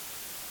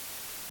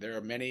There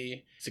are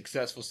many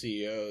successful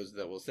CEOs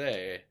that will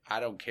say, I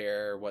don't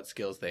care what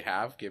skills they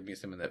have. Give me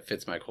someone that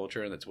fits my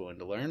culture and that's willing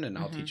to learn, and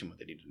I'll teach them what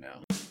they need to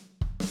know.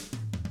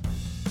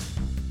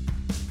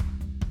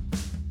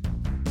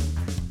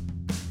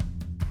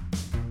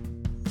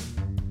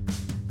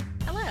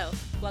 Hello.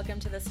 Welcome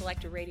to the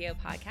Select Radio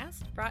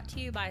podcast, brought to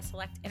you by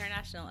Select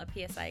International, a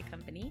PSI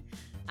company.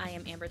 I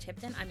am Amber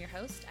Tipton. I'm your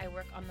host. I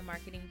work on the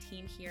marketing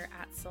team here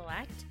at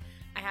Select.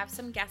 I have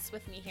some guests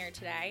with me here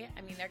today.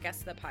 I mean, they're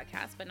guests of the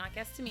podcast, but not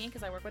guests to me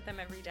because I work with them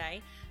every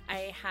day.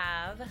 I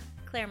have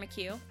Claire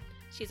McHugh.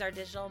 She's our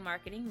digital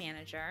marketing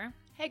manager.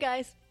 Hey,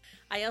 guys.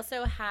 I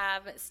also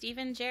have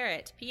Steven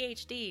Jarrett,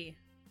 Ph.D.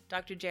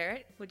 Dr.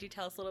 Jarrett, would you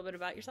tell us a little bit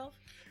about yourself?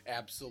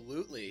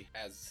 Absolutely.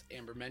 As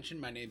Amber mentioned,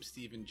 my name's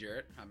Steven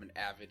Jarrett. I'm an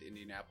avid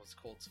Indianapolis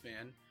Colts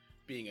fan,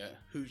 being a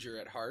Hoosier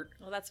at heart.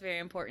 Well, that's very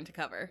important to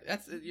cover.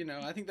 That's,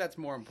 I think that's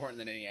more important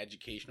than any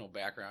educational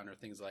background or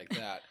things like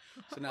that.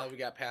 So now that we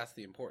got past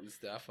the important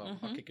stuff,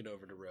 I'll kick it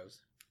over to Rose.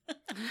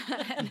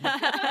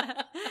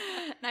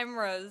 I'm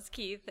Rose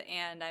Keith,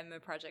 and I'm a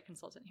project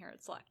consultant here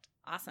at Select.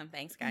 Awesome.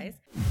 Thanks, guys.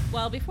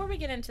 Well, before we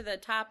get into the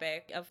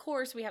topic, of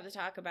course, we have to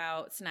talk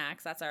about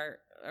snacks. That's our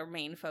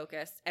main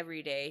focus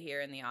every day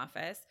here in the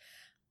office.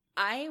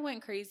 I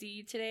went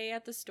crazy today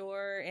at the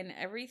store, and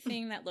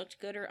everything that looked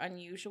good or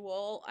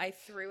unusual, I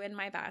threw in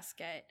my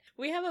basket.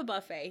 We have a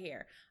buffet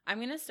here. I'm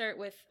going to start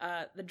with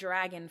the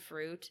dragon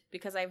fruit,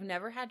 because I've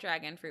never had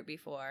dragon fruit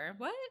before.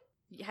 What?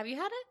 Have you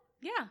had it?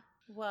 Yeah.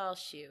 Well,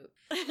 shoot.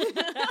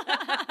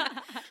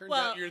 Turns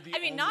out you're the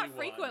only not one.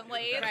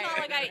 frequently. It's Right, not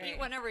like right. I eat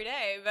one every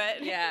day,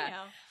 but Yeah. you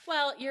know.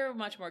 Well, you're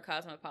much more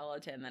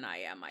cosmopolitan than I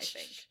am, I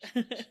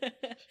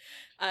think.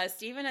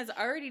 Steven has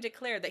already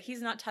declared that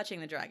he's not touching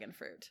the dragon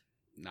fruit.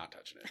 Not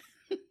touching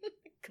it.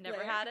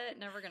 Never had it,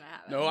 never gonna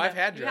have it. No, I've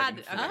had You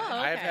dragon had- fruit. okay. Oh,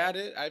 I've okay. had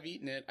it. I've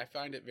eaten it. I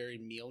find it very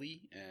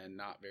mealy and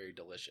not very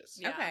delicious.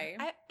 Yeah. Okay.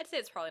 I'd say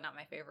it's probably not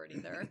my favorite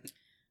either.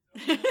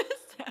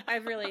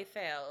 I've really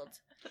failed.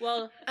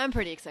 Well, I'm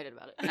pretty excited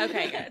about it.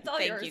 okay, good. It's all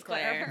Thank yours, you,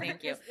 Claire. Claire.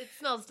 Thank you. It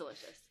smells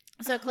delicious.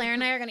 So Claire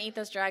and I are going to eat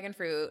this dragon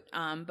fruit,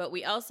 but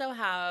we also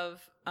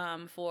have,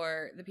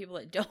 for the people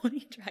that don't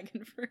eat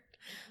dragon fruit,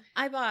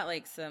 I bought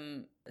like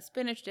some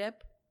spinach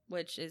dip,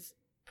 which is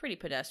pretty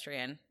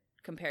pedestrian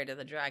compared to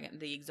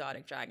the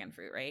exotic dragon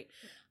fruit, right?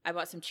 I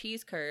bought some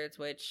cheese curds,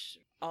 which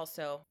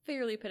also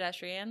fairly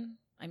pedestrian.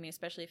 I mean,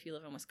 especially if you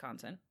live in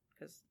Wisconsin,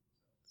 because,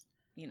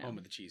 Home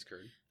of the cheese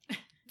curd.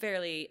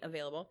 fairly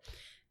available.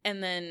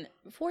 And then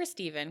for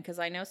Steven, because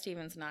I know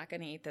Steven's not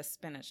going to eat this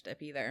spinach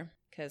dip either,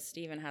 because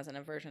Steven has an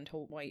aversion to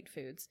white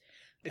foods.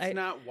 It's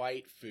not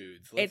white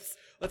foods. Let's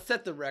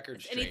set the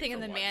record straight. Anything in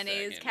for the 1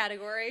 mayonnaise second.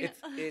 category.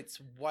 It's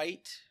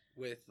white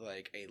with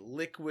like a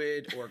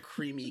liquid or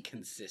creamy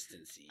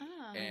consistency.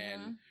 Oh.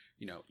 And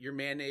your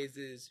mayonnaise,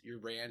 your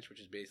ranch, which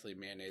is basically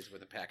mayonnaise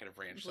with a packet of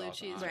ranch Blue sauce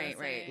cheese on Right, it.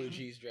 right. Blue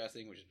cheese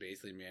dressing, which is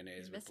basically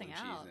mayonnaise You're with blue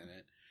missing cheese out. in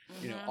it.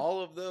 Mhm.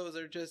 All of those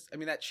are just,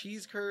 that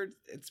cheese curd,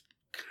 it's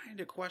kind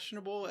of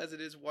questionable as it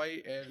is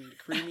white and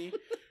creamy,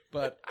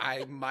 but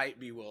I might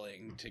be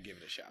willing to give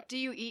it a shot. Do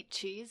you eat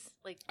cheese?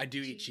 I do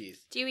eat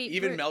cheese. Do you eat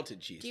even brie? melted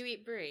cheese? Do you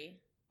eat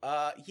brie?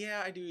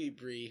 Yeah, I do eat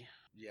brie.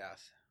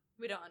 Yes.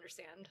 We don't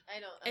understand. I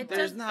don't. It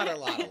There's does- not a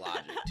lot of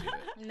logic to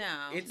it.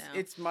 No,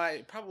 It's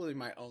probably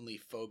my only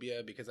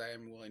phobia, because I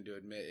am willing to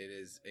admit it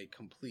is a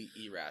complete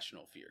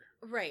irrational fear.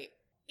 right.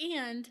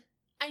 And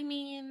I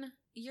mean,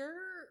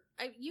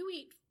 you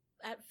eat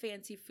at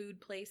fancy food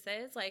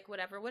places, like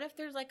whatever. What if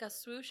there's like a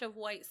swoosh of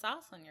white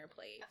sauce on your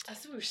plate? A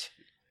swoosh.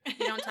 You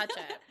don't touch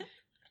it.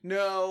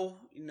 No.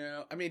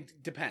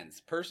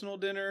 Depends. Personal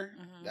dinner,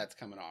 Mhm. that's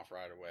coming off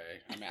right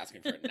away. I'm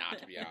asking for it not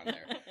to be on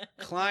there.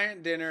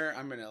 Client dinner,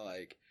 I'm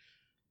gonna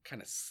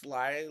kind of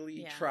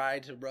slyly Yeah. try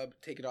to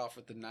take it off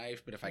with the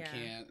knife, but if I Yeah.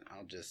 can't,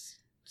 I'll just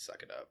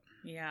suck it up.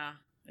 Yeah.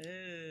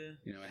 Ew.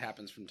 It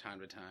happens from time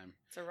to time.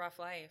 It's a rough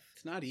life.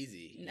 It's not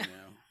easy,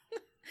 No.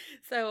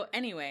 So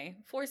anyway,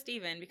 for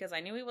Steven, because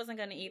I knew he wasn't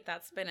going to eat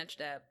that spinach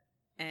dip,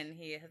 and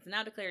he has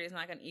now declared he's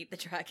not going to eat the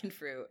dragon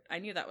fruit. I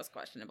knew that was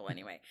questionable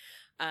anyway.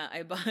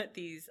 I bought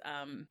these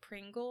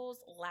Pringles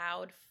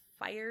Loud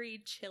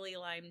Fiery Chili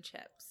Lime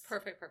Chips.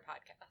 Perfect for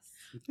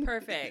podcasts.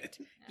 Perfect.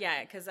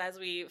 Yeah, because as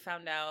we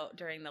found out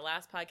during the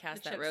last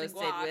podcast The that chips Rose and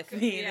did guac.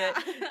 with me, Yeah.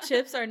 that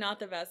chips are not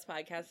the best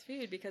podcast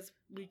food because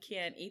we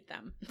can't eat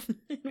them.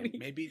 And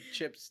maybe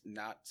chips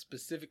not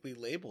specifically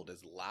labeled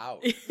as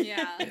loud.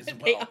 Yeah. As They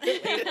well. are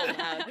labeled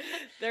loud.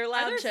 They're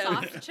loud Are there chips.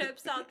 soft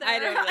chips out there?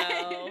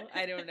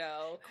 I don't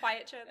know.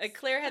 Quiet chips.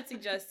 Claire had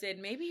suggested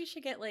maybe you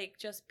should get like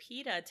just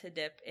pita to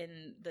dip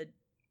in the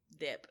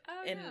dip.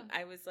 Oh, and yeah.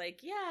 I was like,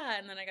 yeah.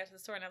 And then I got to the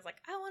store and I was like,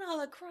 I want all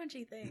the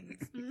crunchy things.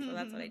 So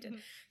that's what I did.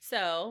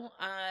 So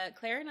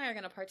Claire and I are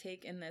going to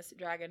partake in this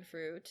dragon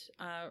fruit.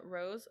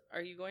 Rose,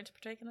 are you going to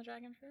partake in the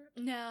dragon fruit?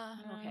 No.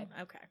 No? Okay.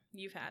 Okay.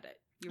 You've had it.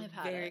 You're I've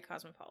had very it.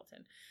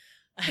 cosmopolitan.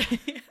 I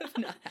have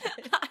not had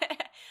it.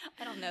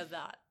 I don't know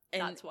that.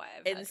 And- That's why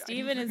I've had And dragon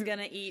Steven is fruit. going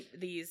to eat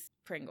these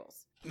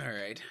Pringles. All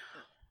right.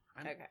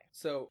 Okay.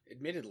 So,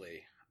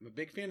 admittedly, I'm a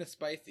big fan of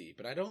spicy,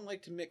 but I don't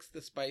like to mix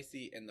the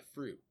spicy and the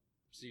fruit.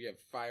 So you have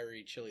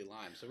fiery chili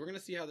lime. So we're gonna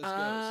see how this goes.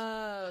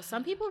 Oh,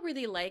 some people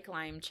really like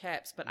lime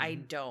chips, but I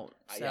don't.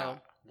 So Yeah,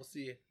 we'll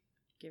see.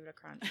 give it a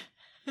crunch.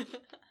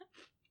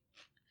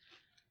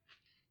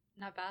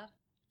 Not bad.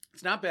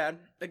 It's not bad.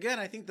 Again,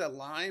 I think the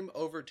lime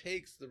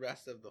overtakes the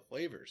rest of the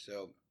flavor.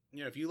 So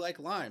if you like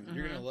lime,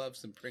 you're gonna love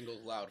some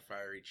Pringles Loud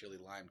fiery chili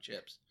lime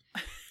chips.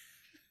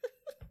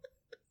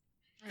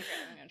 Okay,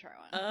 I'm gonna try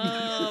one.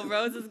 Oh,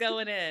 Rose is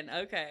going in.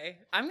 Okay,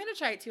 I'm gonna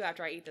try it too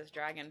after I eat this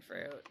dragon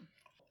fruit.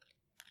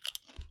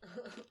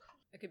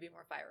 It could be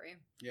more fiery.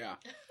 Yeah.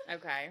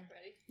 Okay.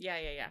 Ready?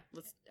 Yeah.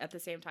 Let's at the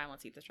same time.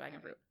 Let's eat this dragon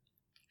fruit.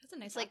 That's a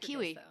nice. It's like aftertaste,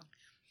 kiwi. though.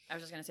 I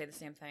was just gonna say the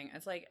same thing.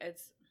 It's like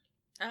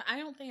I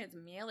don't think it's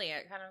mealy.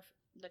 It kind of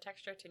the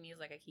texture to me is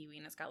like a kiwi,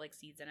 and it's got like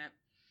seeds in it.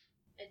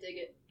 I dig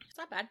it. It's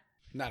not bad.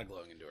 Not a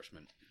glowing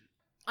endorsement.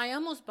 I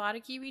almost bought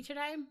a kiwi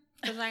today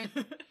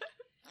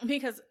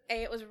because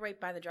A, it was right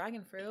by the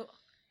dragon fruit,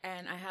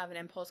 and I have an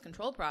impulse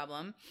control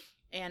problem,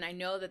 and I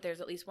know that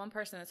there's at least one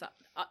person that's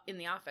in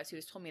the office who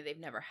has told me they've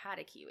never had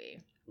a kiwi.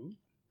 Ooh.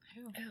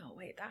 Oh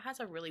wait, that has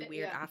a really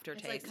weird Yeah,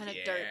 aftertaste. It's like kind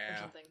of dirt or Yeah.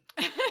 something.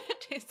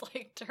 It tastes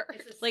like dirt.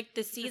 It's just- Like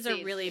the seeds are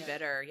seeds, really yeah.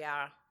 bitter.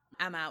 Yeah,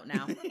 I'm out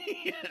now.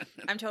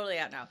 I'm totally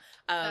out now.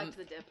 Back to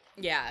the dip.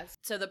 Yeah.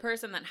 So the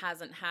person that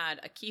hasn't had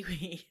a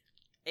kiwi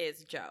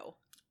is Joe.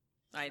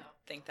 I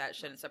think that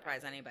shouldn't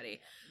surprise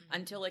anybody.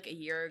 Until like a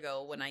year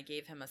ago when I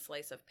gave him a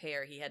slice of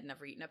pear, he had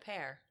never eaten a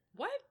pear.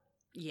 What?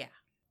 Yeah.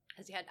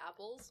 Has he had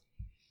apples?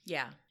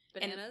 Yeah.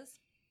 Bananas?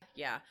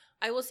 Yeah.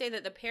 I will say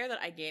that the pear that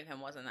I gave him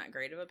wasn't that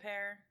great of a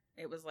pear.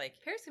 It was like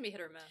Pears can be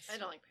hit or miss. I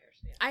don't like pears.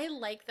 Yeah. I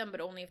like them,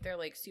 but only if they're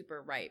like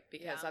super ripe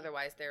because Yeah.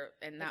 otherwise they're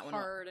and that Like one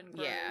hard and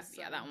gross.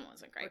 yeah, that one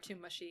wasn't Or great. too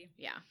mushy.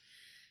 Yeah.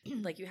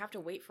 Like you have to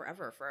wait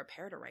forever for a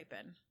pear to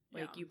ripen.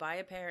 Like Yeah. you buy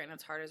a pear and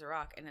it's hard as a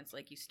rock and it's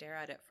like you stare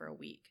at it for a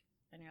week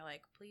and you're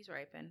like, please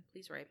ripen,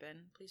 please ripen,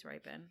 please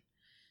ripen.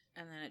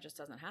 And then it just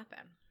doesn't happen.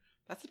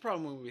 That's the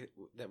problem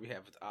that we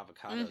have with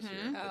avocados here.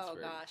 in Oh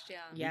Pittsburgh. gosh, yeah.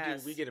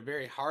 Yes. We get a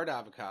very hard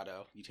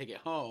avocado. You take it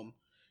home.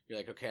 You're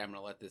like, okay, I'm going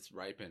to let this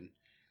ripen.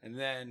 And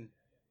then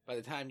by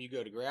the time you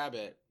go to grab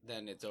it,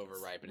 then it's over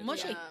ripening.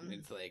 mushy. And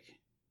it's like,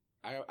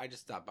 I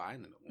just stopped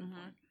buying them at one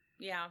point.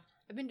 Yeah.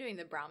 I've been doing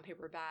the brown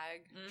paper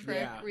bag Mhm. trick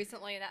Yeah.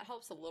 recently, and that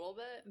helps a little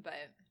bit,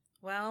 but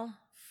Well,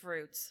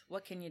 fruits.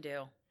 What can you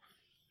do?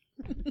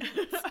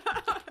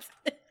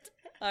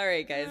 All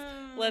right, guys.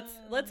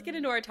 Let's get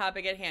into our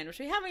topic at hand, which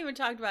we haven't even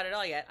talked about at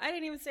all yet. I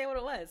didn't even say what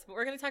it was, but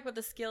we're going to talk about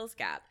the skills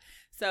gap.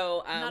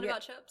 So not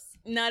about chips.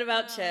 not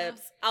about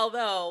chips.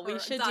 Although we Or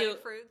should exotic do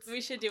fruits. we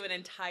should do an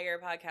entire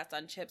podcast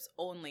on chips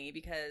only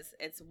because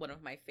it's one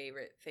of my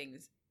favorite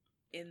things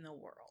in the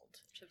world.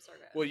 Chips are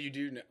good. Well, you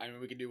do. I mean,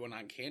 we could do one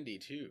on candy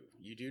too.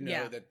 You do know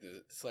Yeah. that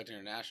the Select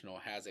International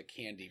has a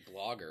candy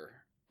blogger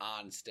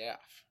on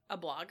staff. A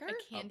blogger? A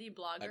candy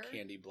blogger. A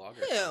candy blogger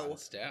Who? on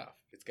staff.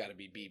 It's got to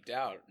be beeped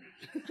out.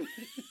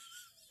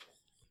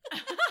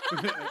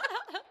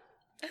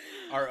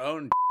 Our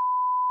own.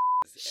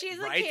 She's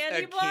a writes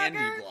candy candy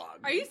blogger? blog.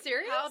 Are you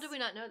serious? How did we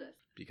not know this?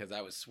 Because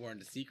I was sworn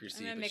to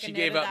secrecy, I'm gonna but make a she note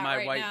gave of up that my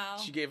right now.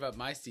 She gave up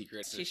my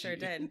secret. So She sure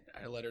did.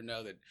 I let her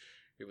know that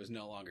it was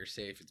no longer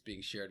safe. It's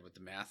being shared with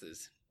the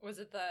masses. Was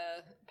it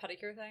the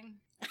pedicure thing?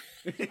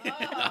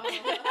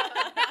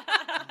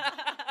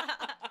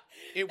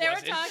 It They were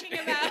wasn't. talking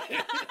about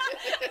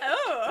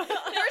oh,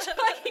 they were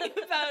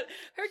talking about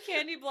her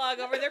candy blog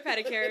over their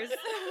pedicures.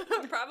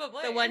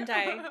 Probably. The one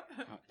time.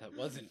 That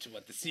wasn't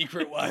what the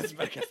secret was,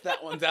 but I guess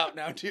that one's out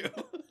now too.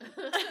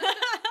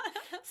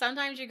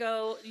 Sometimes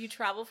you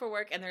travel for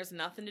work and there's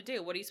nothing to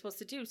do. What are you supposed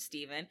to do,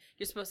 Steven?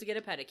 You're supposed to get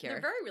a pedicure.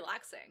 They're very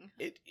relaxing.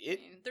 It I mean,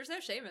 there's no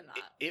shame in that.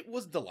 it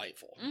was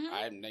delightful.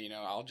 Mhm.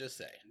 I'll just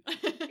say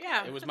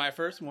Yeah. it was my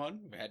first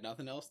one. We had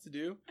nothing else to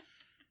do.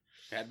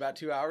 We had about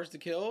 2 hours to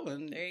kill,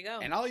 and There you go.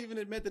 And I'll even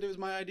admit that it was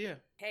my idea.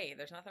 Hey,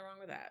 there's nothing wrong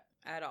with that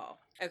at all.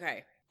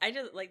 Okay. I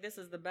just like this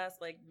is the best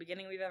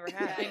beginning we've ever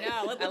had. I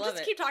know. Let's I love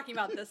just it. keep talking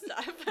about this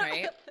stuff.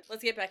 Right?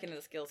 Let's get back into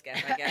the skills gap,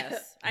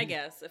 I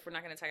guess. If we're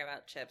not going to talk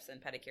about chips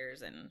and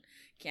pedicures and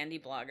candy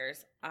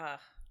bloggers.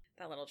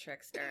 That little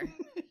trickster.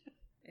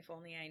 If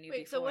only I knew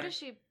Wait, before. so what does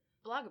she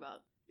blog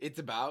about? It's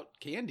about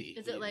candy.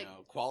 Is it like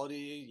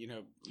quality?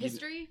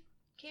 History?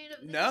 Kind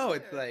of No,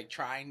 things, it's or- like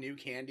trying new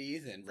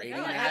candies and rating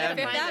No, I I had them.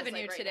 a Fifth find this,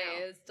 Avenue like, right today.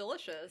 now. Is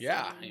delicious.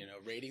 Yeah, And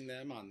rating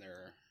them on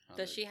their. Does On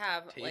their she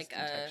have taste like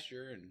and a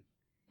texture and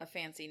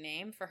fancy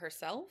name for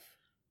herself?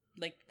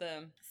 Like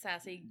the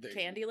sassy the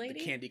candy lady?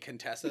 the Candy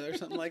Contessa or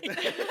something like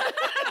that?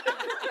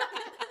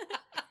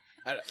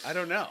 I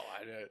don't know.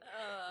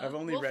 I've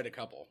only Well, read a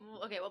couple.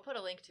 Well, okay, we'll put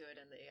a link to it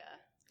in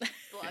the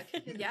blog.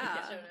 In the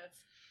Yeah. show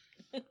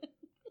notes.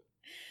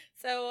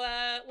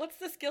 So, what's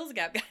the skills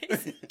gap,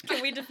 guys?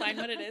 Can we define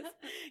what it is?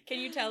 Can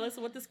you tell us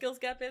what the skills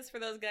gap is for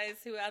those guys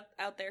who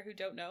out there who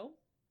don't know?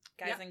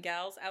 Guys Yeah. and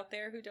gals out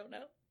there who don't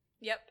know?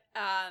 Yep.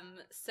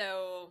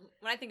 So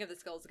when I think of the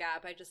skills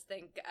gap, I just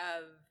think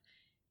of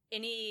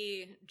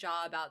any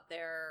job out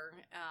there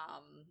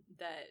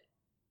that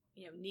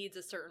needs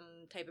a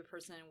certain type of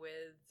person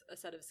with a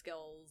set of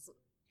skills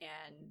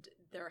and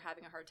they're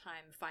having a hard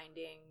time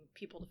finding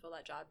people to fill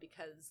that job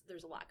because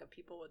there's a lack of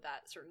people with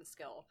that certain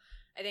skill.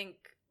 I think,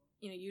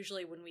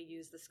 usually when we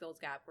use the skills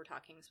gap, we're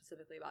talking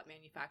specifically about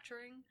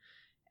manufacturing,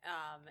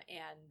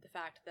 and the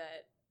fact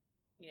that,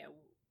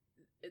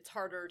 it's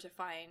harder to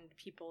find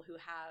people who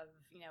have,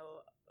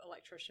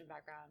 electrician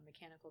background,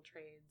 mechanical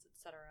trades,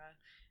 etc.,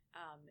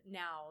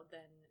 now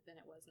than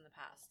it was in the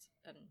past.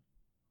 And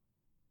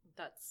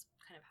that's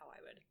kind of how I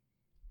would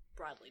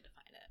broadly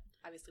define it.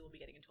 Obviously, we'll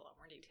be getting into a lot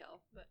more detail,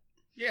 but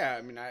Yeah,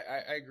 I mean,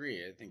 I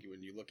agree. I think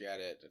when you look at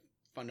it,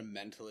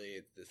 fundamentally,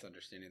 it's this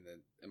understanding that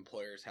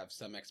employers have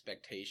some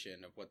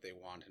expectation of what they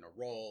want in a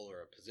role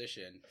or a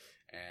position,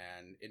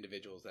 and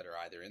individuals that are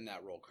either in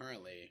that role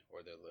currently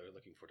or they're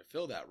looking for to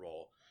fill that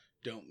role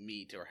don't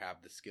meet or have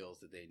the skills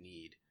that they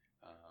need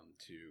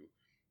to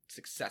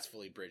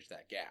successfully bridge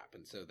that gap.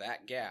 And so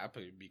that gap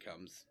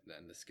becomes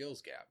then the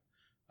skills gap.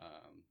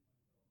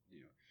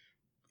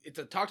 It's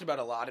talked about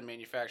a lot in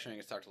manufacturing.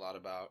 It's talked a lot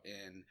about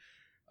in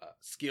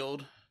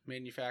skilled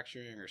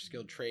manufacturing or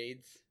skilled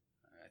trades.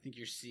 I think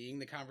you're seeing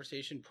the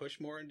conversation push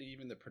more into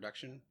even the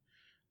production,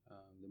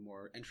 the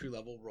more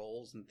entry-level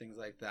roles and things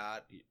like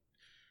that.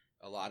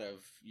 A lot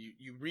of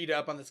you read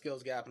up on the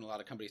skills gap, and a lot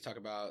of companies talk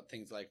about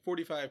things like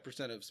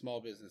 45% of small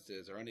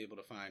businesses are unable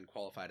to find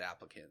qualified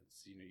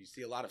applicants. You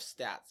see a lot of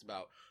stats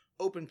about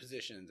open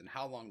positions and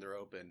how long they're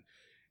open,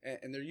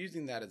 and they're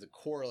using that as a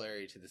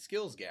corollary to the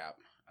skills gap.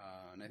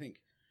 And I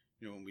think,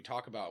 when we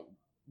talk about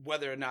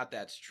whether or not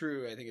that's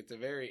true, I think it's a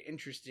very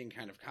interesting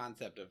kind of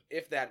concept of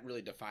if that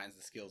really defines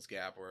the skills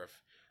gap or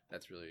if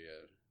that's really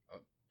a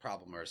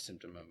problem or a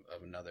symptom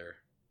of another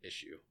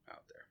issue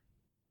out there.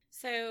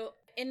 So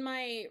in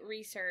my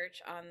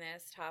research on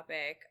this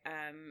topic,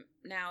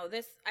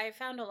 I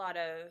found a lot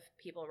of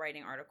people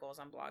writing articles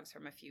on blogs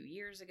from a few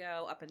years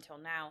ago up until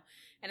now,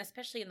 and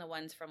especially in the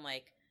ones from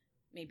like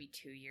maybe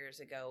 2 years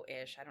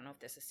ago-ish. I don't know if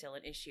this is still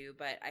an issue,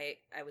 but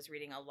I was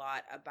reading a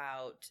lot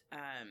about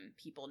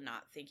people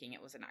not thinking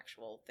it was an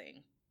actual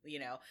thing,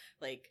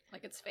 like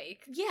it's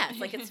fake. Yes,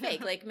 like it's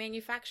fake. Like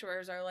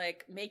manufacturers are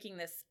like making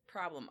this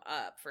problem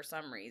up for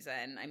some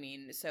reason. I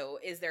mean, so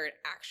is there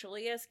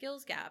actually a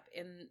skills gap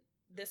in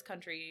this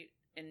country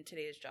in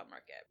today's job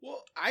market?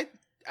 Well, I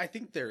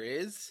think there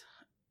is,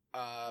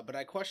 but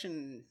I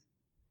question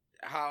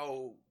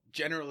how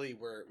generally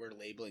we're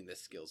labeling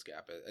this skills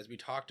gap. As we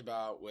talked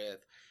about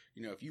with,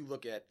 if you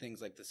look at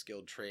things like the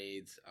skilled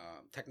trades,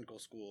 technical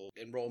school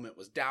enrollment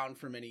was down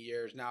for many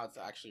years. Now it's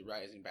actually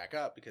rising back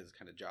up because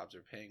kind of jobs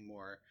are paying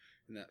more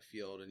in that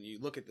field. And you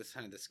look at this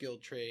kind of the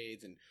skilled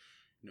trades and,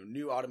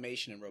 new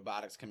automation and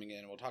robotics coming in,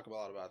 and we'll talk a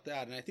lot about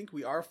that. And I think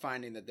we are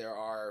finding that there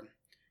are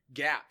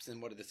gaps in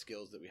what are the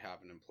skills that we have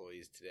in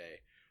employees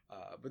today.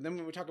 But then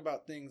when we talk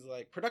about things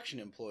like production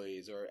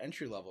employees or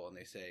entry level, and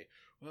they say,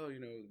 well,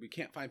 we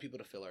can't find people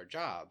to fill our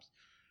jobs.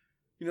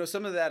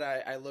 Some of that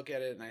I look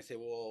at it and I say,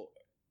 well,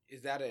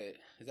 is that a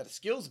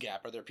skills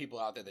gap? Are there people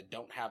out there that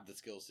don't have the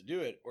skills to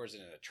do it, or is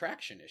it an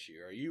attraction issue?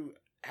 Are you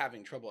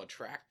having trouble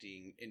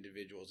attracting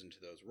individuals into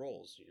those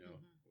roles?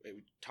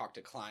 We talk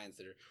to clients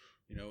that are,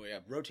 we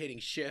have rotating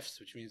shifts,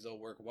 which means they'll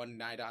work 1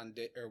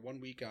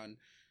 week on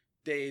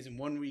days and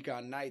 1 week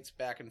on nights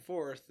back and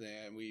forth,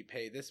 and we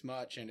pay this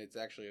much, and it's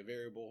actually a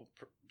variable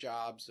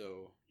job,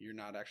 so you're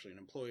not actually an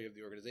employee of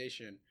the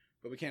organization,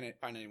 but we can't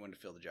find anyone to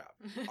fill the job.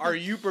 Are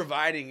you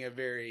providing a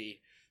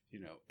very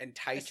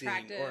enticing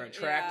or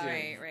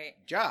attractive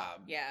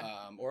job?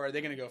 Yeah. Or are they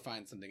going to go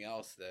find something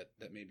else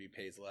that maybe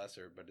pays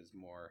lesser but is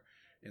more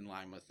in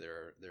line with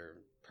their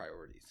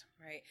priorities?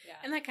 Right. Yeah.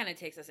 And that kind of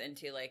takes us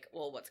into like,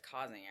 well, what's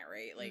causing it,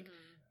 right? Like,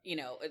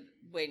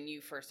 when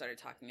you first started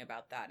talking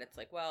about that, it's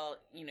like, well,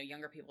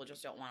 younger people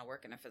just don't want to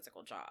work in a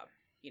physical job.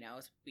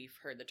 We've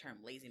heard the term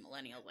lazy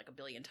millennials like a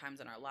billion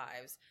times in our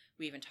lives.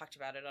 We even talked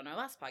about it on our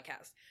last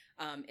podcast.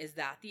 Is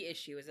that the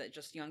issue? Is that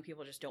just young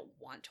people just don't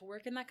want to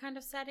work in that kind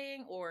of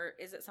setting? Or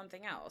is it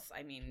something else?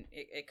 I mean,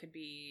 it could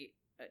be,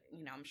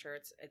 I'm sure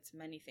it's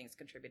many things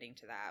contributing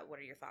to that. What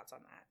are your thoughts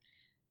on that?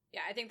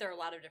 Yeah, I think there are a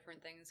lot of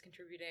different things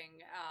contributing.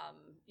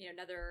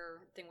 Another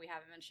thing we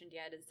haven't mentioned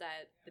yet is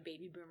that the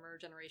baby boomer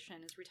generation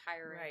is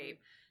retiring. Right.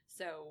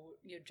 So,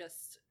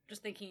 just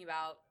thinking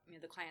about,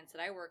 the clients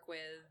that I work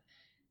with,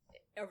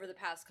 over the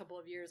past couple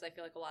of years, I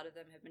feel like a lot of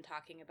them have been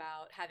talking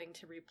about having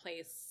to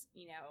replace,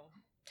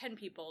 10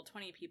 people,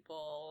 20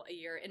 people a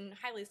year in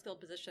highly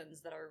skilled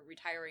positions that are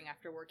retiring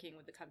after working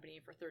with the company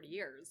for 30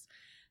 years.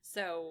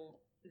 So,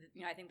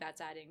 I think that's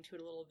adding to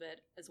it a little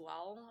bit as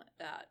well.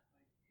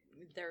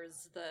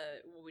 There's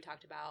what we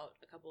talked about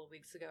a couple of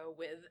weeks ago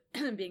with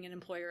being an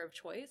employer of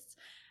choice.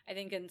 I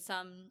think in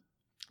some,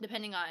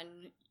 depending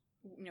on,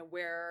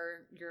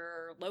 where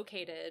you're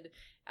located,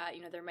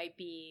 there might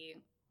be,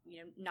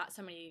 not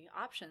so many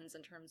options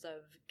in terms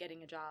of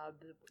getting a job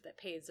that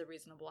pays a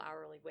reasonable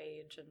hourly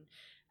wage, and,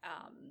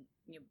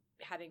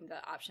 having the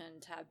option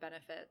to have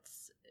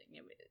benefits,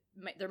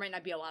 there might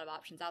not be a lot of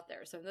options out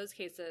there. So in those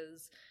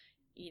cases,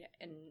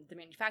 in the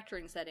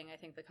manufacturing setting, I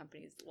think the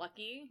company's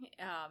lucky.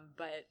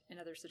 But in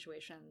other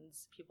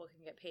situations, people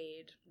can get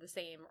paid the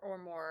same or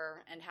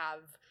more and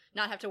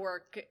not have to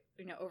work,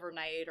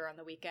 overnight or on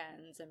the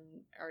weekends, and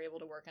are able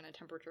to work in a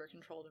temperature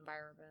controlled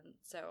environment.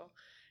 So,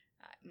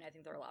 I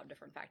think there are a lot of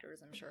different factors.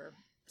 I'm sure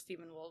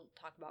Steven will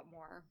talk about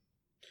more.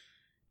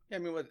 Yeah, I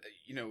mean,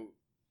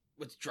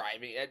 what's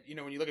driving it,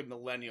 when you look at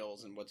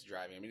millennials and what's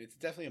driving, I mean, it's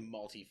definitely a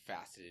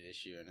multifaceted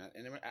issue,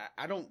 and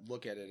I don't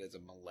look at it as a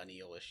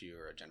millennial issue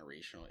or a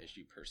generational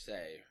issue per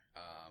se.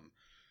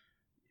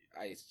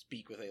 I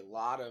speak with a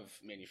lot of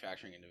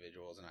manufacturing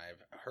individuals, and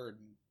I've heard,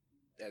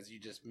 as you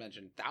just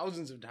mentioned,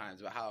 thousands of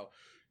times about how,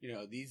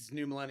 these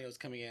new millennials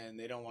coming in,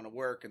 they don't want to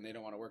work, and they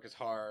don't want to work as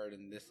hard,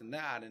 and this and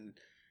that, and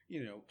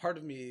part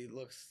of me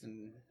looks,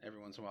 and every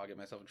once in a while I get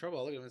myself in trouble,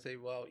 I'll look at them and say,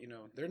 well,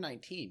 they're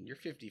 19, you're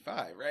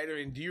 55, right? I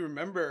mean, do you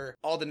remember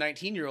all the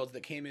 19-year-olds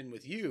that came in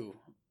with you?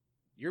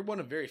 You're one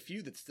of very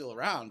few that's still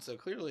around, so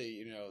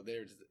clearly,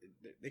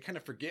 they kind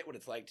of forget what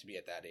it's like to be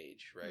at that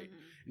age, right?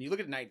 Mm-hmm. And you look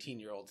at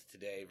 19-year-olds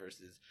today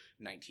versus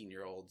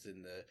 19-year-olds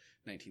in the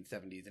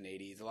 1970s and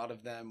 80s, a lot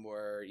of them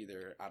were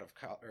either out of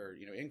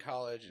in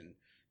college and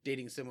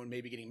dating someone,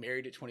 maybe getting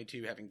married at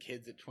 22, having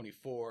kids at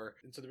 24.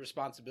 And so the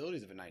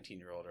responsibilities of a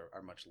 19-year-old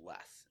are much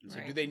less. And so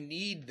do they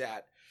need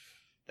that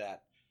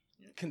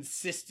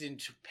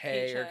consistent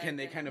pay, paycheck, or can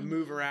they kind of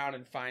move around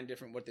and find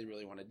different what they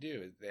really want to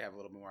do? They have a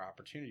little more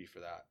opportunity for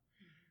that.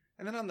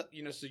 And then on the,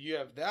 so you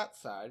have that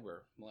side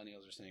where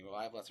millennials are saying, well,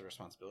 I have less of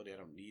responsibility. I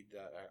don't need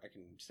that. I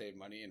can save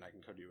money and I can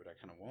go do what I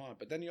kind of want.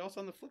 But then you also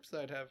on the flip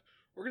side have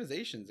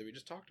organizations that we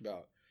just talked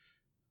about.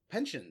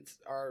 Pensions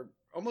are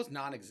almost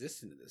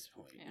non-existent at this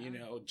point.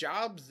 Yeah.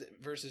 Jobs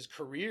versus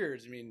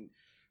careers. I mean,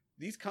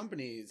 these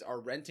companies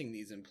are renting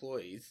these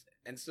employees,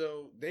 and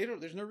so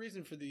there's no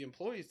reason for the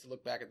employees to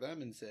look back at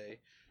them and say,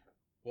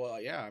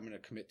 well, yeah, I'm going to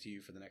commit to you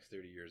for the next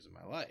 30 years of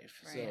my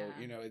life. Right,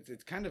 so,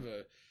 it's kind of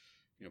a,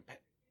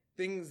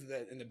 things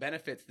that, and the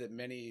benefits that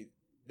many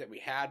that we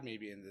had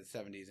maybe in the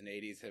 70s and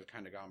 80s have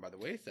kind of gone by the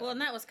wayside. Well, and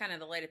that was kind of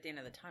the light at the end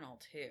of the tunnel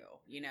too,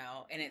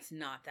 and it's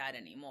not that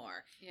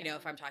anymore. Yeah.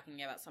 If I'm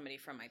talking about somebody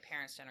from my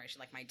parents' generation,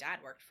 like my dad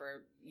worked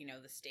for,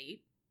 the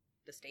state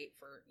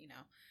for,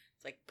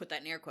 it's like, put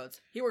that in air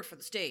quotes. He worked for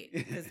the state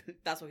because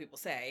that's what people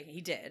say. He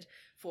did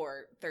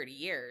for 30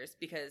 years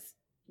because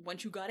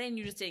once you got in,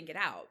 you just didn't get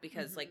out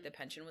because like the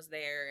pension was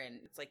there and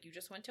it's like you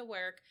just went to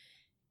work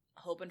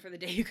hoping for the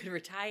day you could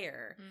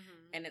retire.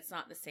 And it's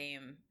not the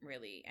same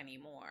really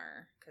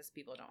anymore because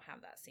people don't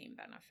have that same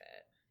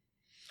benefit.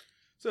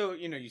 So,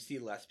 you see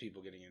less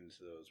people getting into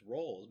those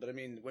roles. But I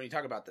mean, when you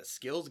talk about the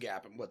skills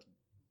gap and what's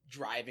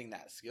driving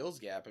that skills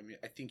gap, I mean,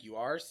 I think you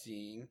are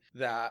seeing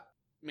that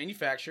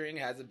manufacturing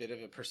has a bit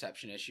of a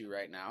perception issue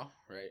right now,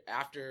 right?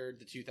 After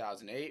the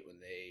 2008, when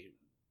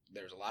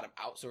there's a lot of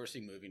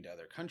outsourcing, moving to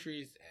other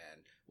countries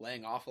and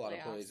laying off a lot of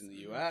employees in the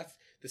U.S.,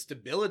 the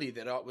stability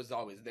that was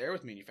always there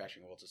with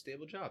manufacturing, well, it's a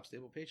stable job,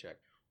 stable paycheck.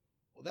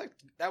 Well,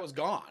 that was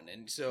gone,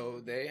 and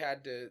so they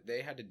had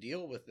to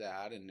deal with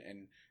that,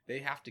 and they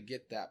have to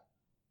get that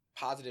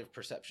positive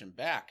perception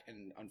back.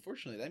 And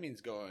unfortunately, that means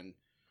going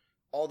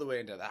all the way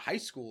into the high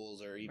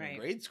schools or even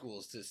grade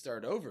schools to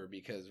start over,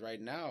 because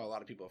right now a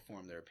lot of people have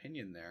formed their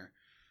opinion there,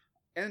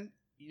 and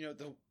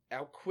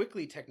how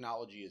quickly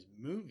technology is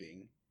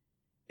moving.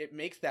 It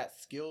makes that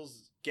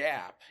skills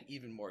gap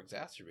even more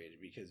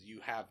exacerbated because you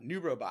have new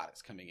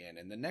robotics coming in,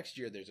 and the next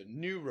year there's a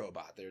new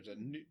robot. There's a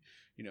new,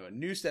 a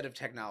new set of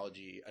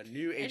technology, a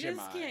new HMI. I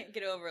just can't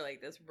get over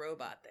like this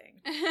robot thing,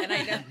 and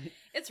I know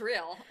it's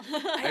real.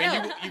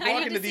 I know. You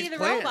walk into these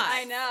plants.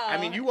 I know. I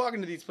mean, you walk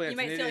into these plants. You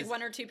might see like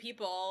one or two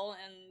people,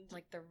 and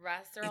like the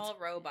rest are all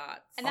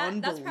robots.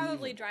 And that's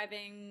probably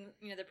driving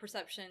the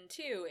perception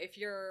too. If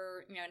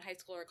you're in high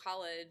school or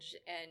college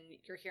and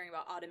you're hearing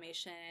about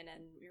automation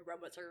and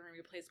robots are going to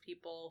replace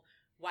people,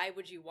 why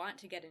would you want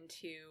to get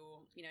into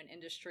an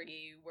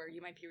industry where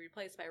you might be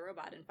replaced by a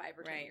robot in 5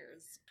 or 10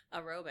 years?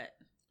 A robot.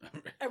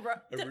 Is that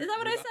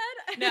what I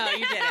said? No,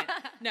 you didn't.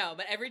 No,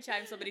 but every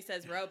time somebody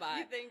says robot,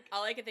 you think,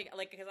 all I can think,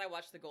 like, because I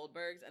watch the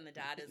Goldbergs and the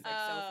dad is like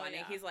so funny.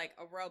 Yeah. He's like,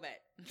 a robot.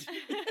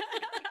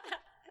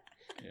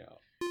 Yeah.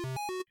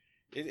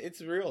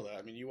 It's real though.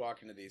 I mean, you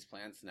walk into these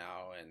plants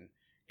now, and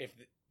if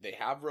they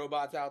have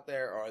robots out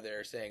there, or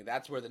they're saying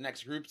that's where the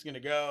next group's going to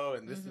go,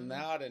 and this and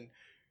that, and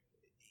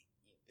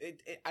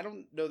I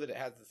don't know that it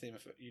has the same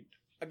effect.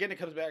 Again, it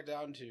comes back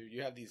down to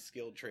you have these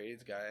skilled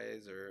trades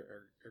guys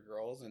or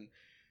girls, and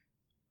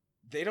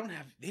they don't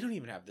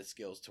even have the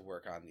skills to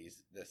work on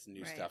this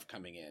new stuff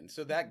coming in.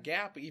 So that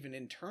gap, even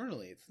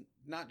internally, it's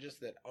not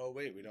just that, oh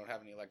wait, we don't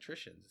have any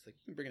electricians. It's like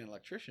you can bring in an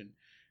electrician,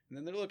 and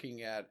then they're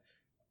looking at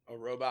a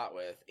robot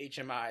with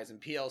HMIs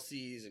and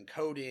PLCs and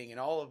coding and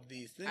all of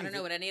these things. I don't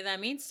know what any of that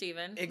means,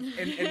 Steven.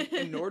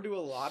 And nor do a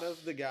lot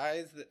of the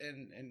guys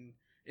and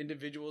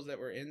individuals that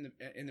were in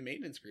the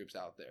maintenance groups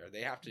out there.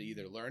 They have to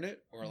either learn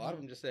it, or a lot of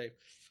them just say,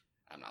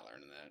 I'm not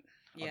learning that.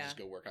 I'll just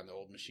go work on the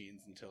old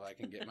machines until I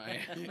can get my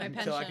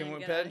until I can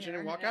win pension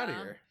and walk out of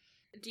here.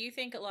 Do you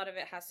think a lot of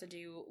it has to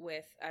do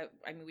with, I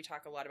mean, we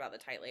talk a lot about the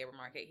tight labor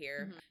market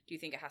here. Mhm. Do you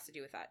think it has to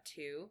do with that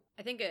too?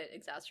 I think it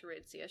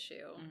exacerbates the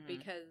issue Mhm.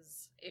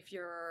 because if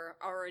you're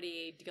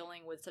already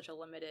dealing with such a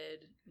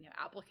limited,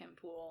 applicant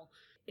pool,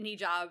 any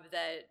job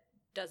that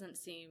doesn't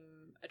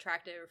seem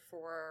attractive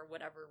for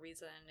whatever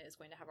reason is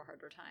going to have a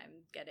harder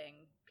time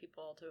getting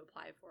people to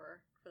apply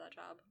for that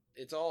job.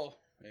 It's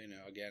all,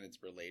 again,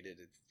 it's related.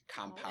 It's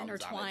compounds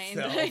intertwined.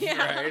 on itself,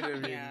 Yeah. right? I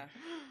mean, Yeah.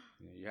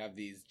 you have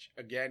these,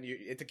 again,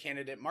 it's a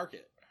candidate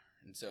market.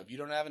 And so if you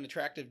don't have an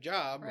attractive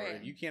job, or Right.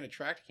 if you can't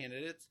attract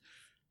candidates,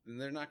 then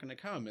they're not going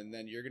to come. And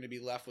then you're going to be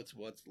left with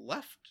what's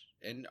left.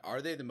 And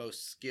are they the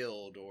most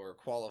skilled or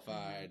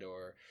qualified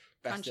or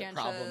best at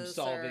problem Conscientious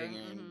solving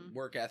or- and mhm.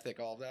 work ethic,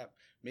 all of that?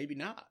 Maybe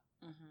not.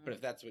 Mm-hmm. But if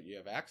that's what you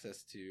have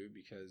access to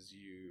because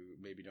you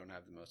maybe don't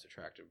have the most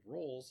attractive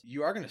roles,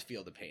 you are going to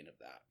feel the pain of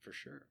that for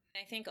sure.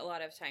 I think a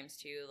lot of times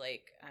too,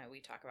 like we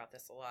talk about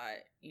this a lot,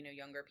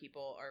 younger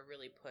people are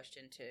really pushed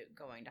into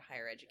going to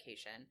higher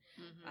education.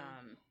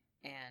 Mhm.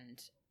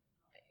 And,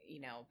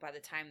 by the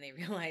time they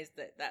realize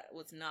that that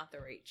was not the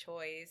right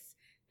choice,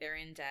 they're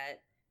in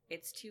debt.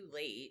 It's too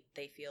late,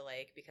 they feel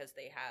like, because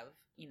they have,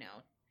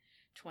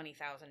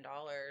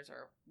 $20,000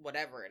 or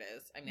whatever it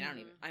is. I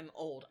mean, I'm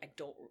old. I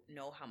don't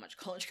know how much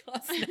college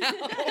costs now.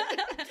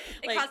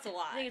 It costs a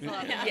lot. I think it's a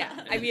lot.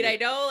 Yeah. I mean, I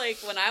know, like,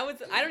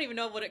 I don't even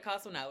know what it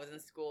cost when I was in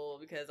school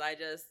because I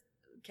just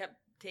kept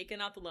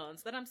taking out the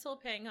loans that I'm still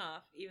paying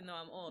off, even though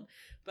I'm old.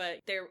 But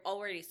they're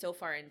already so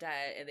far in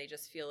debt and they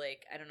just feel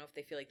like, I don't know if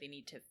they feel like they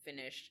need to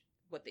finish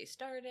what they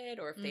started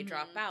or if they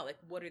drop Mhm. out, like,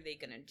 what are they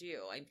going to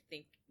do? I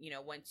think,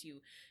 once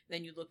you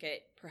look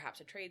at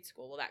perhaps a trade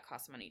school, well, that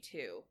costs money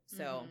too.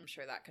 So Mhm. I'm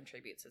sure that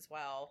contributes as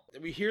well.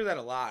 We hear that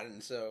a lot,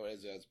 and so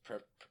as I was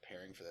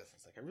preparing for this,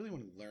 it's like I really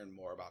want to learn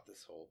more about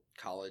this whole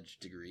college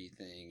degree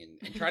thing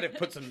and try to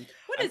put some.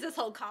 What is this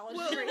whole college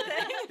degree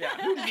thing? Yeah,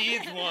 who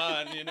needs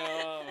one?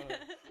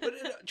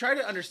 But try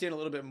to understand a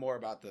little bit more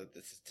about the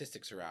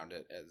statistics around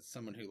it. As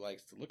someone who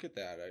likes to look at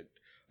that,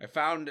 I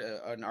found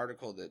an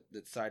article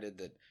that cited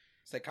that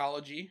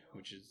psychology,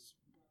 which is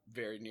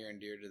very near and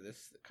dear to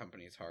this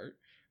company's heart,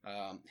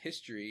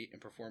 history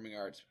and performing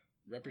arts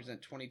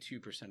represent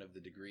 22% of the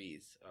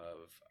degrees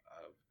of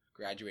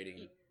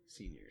graduating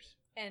seniors.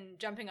 And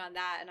jumping on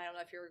that, and I don't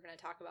know if you were going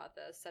to talk about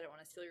this, I don't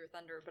want to steal your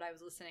thunder, but I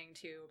was listening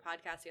to a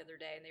podcast the other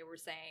day, and they were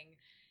saying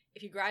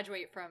if you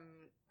graduate from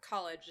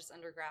college, just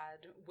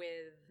undergrad,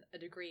 with a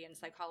degree in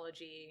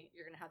psychology,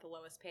 you're going to have the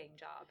lowest paying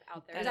job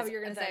out there. Is that what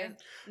you're going to say?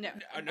 No.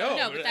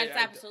 No, but that's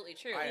absolutely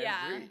true. I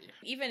Yeah. agree.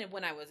 Even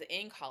when I was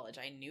in college,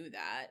 I knew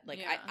that. Like,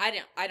 Yeah.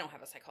 I don't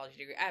have a psychology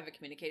degree. I have a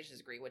communications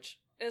degree, which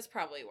is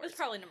probably worse. It's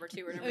probably number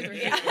 2 or number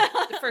 3.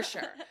 Yeah, for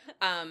sure.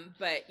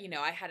 But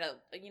I had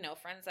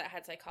friends that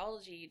had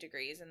psychology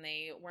degrees and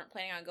they weren't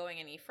planning on going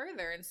any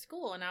further in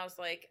school, and I was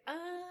like,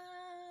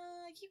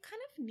 you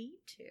kind of need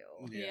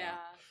to. Yeah.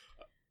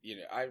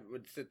 I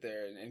would sit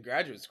there in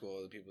graduate school,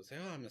 and people would say,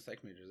 "Oh, I'm a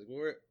psych major." I was like, well,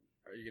 where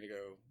are you going to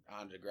go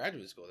on to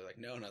graduate school? They're like,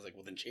 "No," and I was like,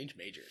 "Well, then change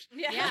majors."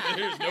 Yeah.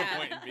 There's no Yeah.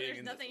 point in being There's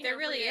in nothing this. There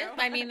really is.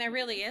 I mean, there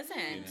really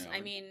isn't. You know,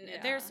 I mean,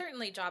 yeah. there's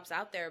certainly jobs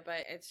out there,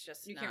 but it's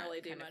just You can't not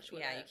really do kind of- much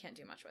with yeah, it. you can't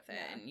do much with it,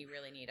 Yeah. and you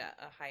really need a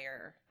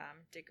higher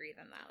degree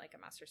than that, like a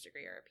master's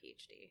degree or a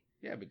PhD.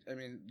 Yeah, but I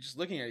mean, just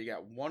looking at it, you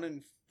got 1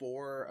 in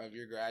 4 of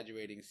your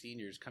graduating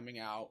seniors coming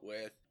out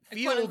with A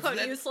fields quote-unquote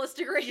that, useless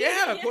degree.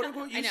 yeah, quote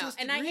unquote I know, useless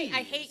and degrees.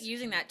 I hate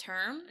using that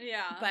term,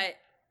 Yeah. but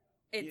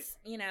it's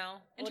in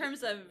what-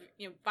 terms of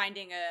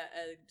finding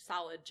a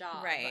solid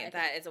job, right, I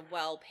that think is a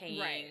well-paying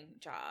Right.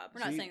 job. we're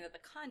not So you- saying that the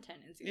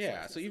content is useless.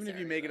 Yeah, so even if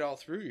you make it necessarily, all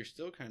through, you're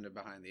still kind of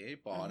behind the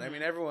 8 ball. And I Mhm.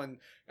 mean, everyone,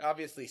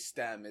 obviously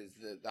STEM is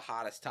the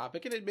hottest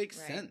topic, and it makes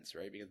Right. sense,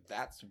 right? Because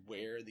that's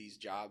where these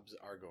jobs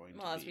are going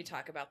Well, to as be. we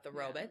talk about the Yeah.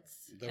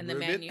 robots The and the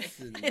robots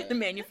and and the the-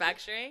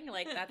 manufacturing,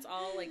 like that's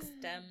all like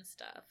STEM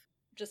stuff.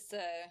 just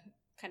to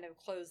kind of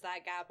close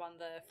that gap on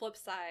the flip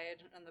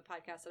side, on the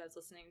podcast that I was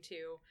listening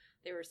to,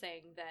 they were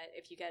saying that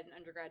if you get an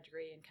undergrad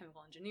degree in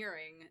chemical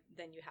engineering,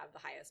 then you have the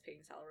highest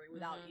paying salary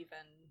without Mhm.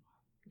 even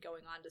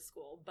going on to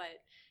school.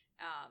 But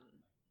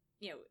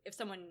if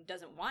someone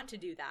doesn't want to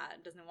do that,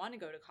 doesn't want to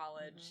go to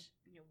college,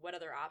 what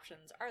other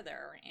options are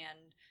there?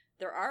 And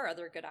there are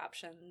other good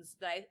options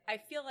that I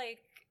feel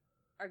like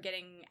are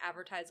getting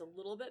advertised a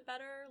little bit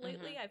better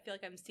lately. I feel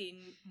like I'm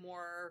seeing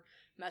more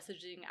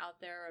messaging out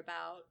there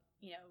about,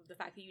 the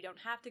fact that you don't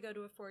have to go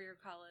to a 4-year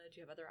college.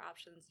 You have other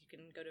options. You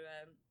can go to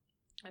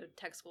a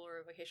tech school or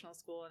a vocational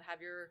school and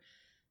have your,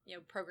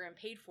 program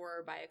paid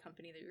for by a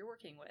company that you're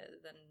working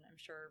with. And I'm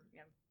sure,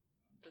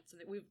 that's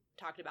something we've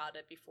talked about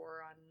it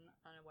before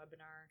on a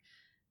webinar,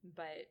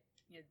 but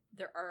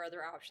there are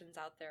other options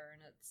out there,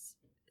 and it's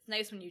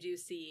nice when you do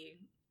see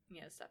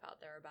stuff out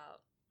there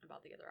about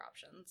the other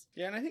options.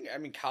 Yeah, and I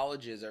think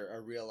colleges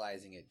are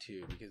realizing it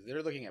too, because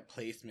they're looking at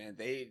placement.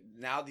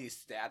 Now these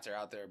stats are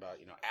out there about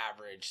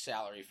average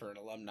salary for an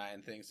alumni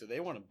and things, so they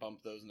want to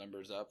bump those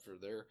numbers up for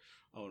their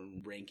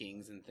own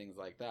rankings and things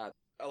like that.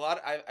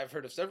 I've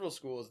heard of several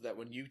schools that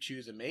when you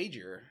choose a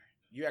major,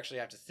 you actually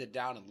have to sit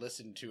down and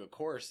listen to a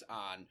course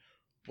on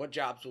what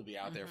jobs will be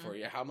out there for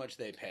you, how much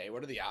they pay,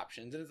 what are the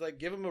options, and it's like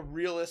give them a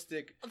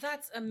realistic.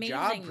 That's job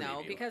amazing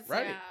though, preview, because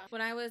right?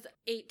 when I was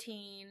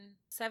 18,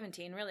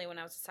 17, really, when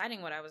I was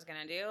deciding what I was going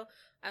to do,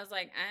 I was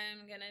like,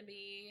 I'm going to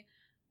be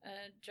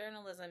a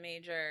journalism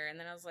major. And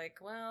then I was like,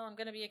 well, I'm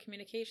going to be a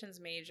communications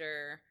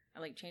major. I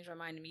like changed my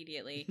mind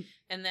immediately.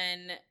 And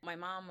then my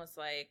mom was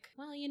like,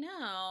 well, you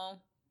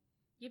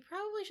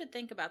probably should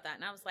think about that.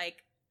 And I was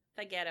like,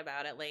 forget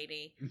about it,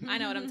 lady. I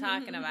know what I'm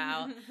talking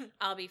about.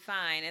 I'll be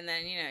fine. And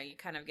then, you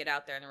kind of get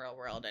out there in the real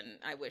world. And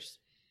I wish,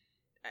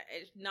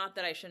 not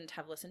that I shouldn't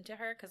have listened to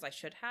her, because I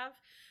should have,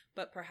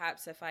 but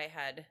perhaps if I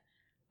had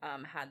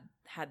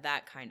had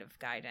that kind of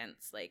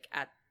guidance, like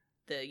at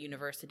the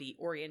university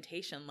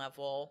orientation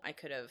level, I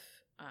could have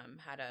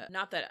had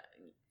not that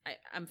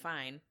I'm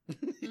fine.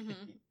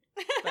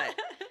 But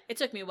it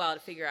took me a while to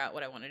figure out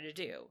what I wanted to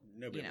do.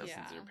 Nobody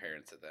listens to their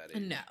parents at that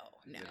age. No.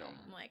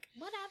 I'm like,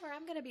 whatever,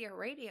 I'm going to be a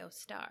radio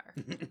star.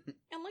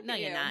 And look no, at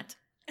you. you're not.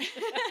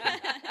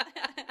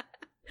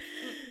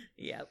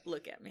 Yep,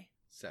 look at me.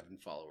 7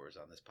 followers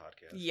on this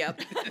podcast.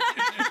 Yep.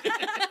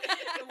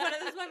 One of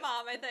them is my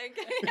mom, I think.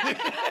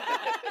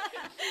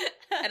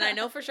 And I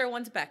know for sure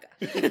one's Becca,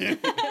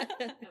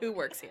 who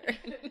works here.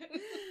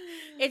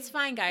 It's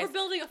fine, guys. We're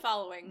building a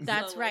following.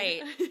 That's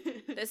slowly.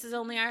 right. This is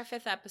only our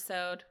 5th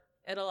episode.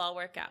 It'll all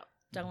work out.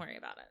 Don't worry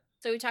about it.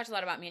 So we talked a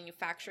lot about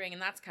manufacturing,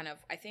 and that's kind of,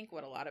 I think,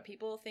 what a lot of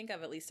people think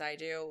of, at least I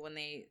do, when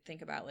they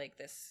think about like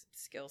this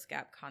skills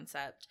gap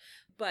concept.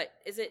 But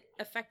is it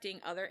affecting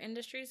other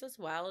industries as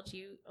well?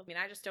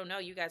 I just don't know.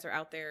 You guys are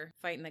out there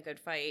fighting the good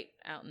fight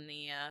out in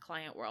the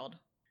client world.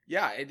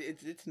 Yeah,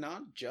 it's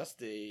not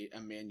just a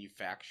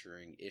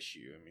manufacturing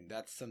issue. I mean,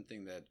 that's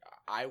something that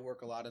I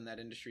work a lot in that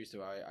industry,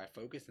 so I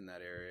focus in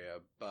that area.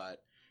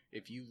 But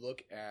if you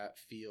look at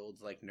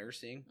fields like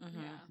nursing,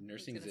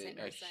 nursing is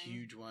a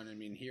huge one. I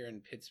mean, here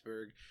in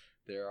Pittsburgh,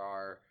 there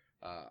are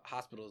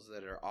hospitals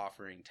that are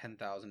offering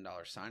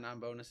 $10,000 sign-on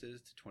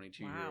bonuses to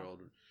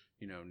 22-year-old,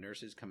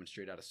 nurses coming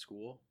straight out of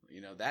school.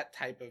 That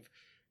type of,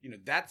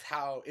 that's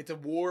how it's a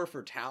war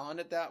for talent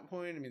at that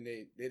point. I mean,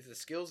 it's a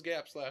skills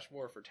gap /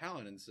 war for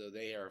talent. And so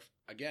they are,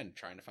 again,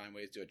 trying to find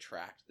ways to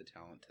attract the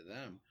talent to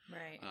them.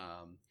 Right.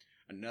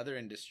 Another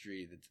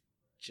industry that's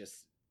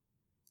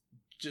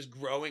just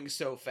growing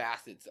so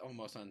fast it's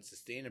almost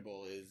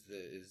unsustainable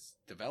is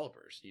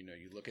developers. You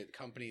look at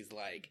companies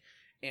like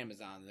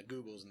Amazon, the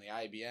Googles, and the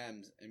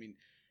IBMs. I mean,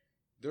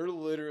 they're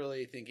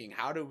literally thinking,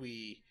 how do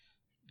we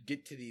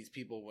get to these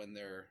people when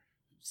they're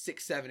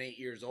 6, 7, 8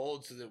 years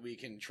old so that we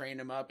can train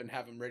them up and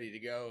have them ready to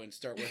go and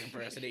start working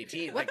for us at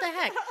 18? What the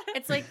heck?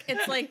 It's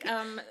like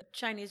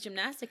Chinese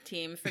gymnastic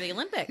team for the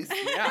Olympics.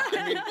 Yeah,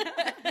 I mean,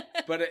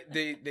 but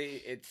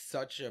it's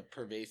such a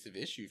pervasive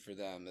issue for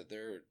them that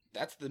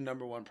that's the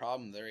number one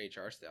problem their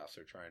HR staffs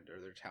are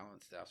their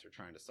talent staffs are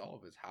trying to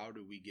solve, is how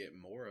do we get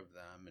more of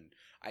them? And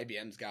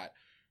IBM's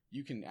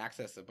you can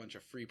access a bunch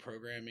of free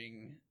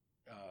programming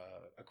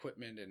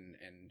equipment and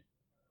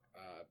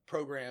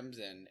programs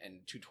and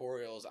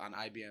tutorials on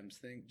IBM's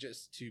thing,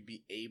 just to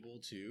be able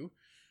to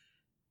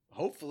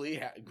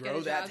hopefully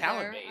grow that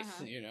talent base,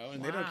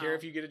 and they don't care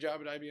if you get a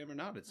job at IBM or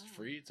not. It's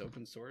free. It's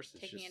open source.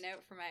 It's Taking a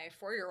note for my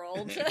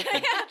 4-year-old.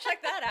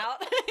 Check that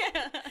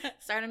out.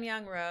 Start them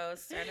young,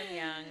 Rose. Start them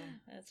young.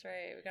 That's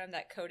right. We got him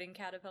that coding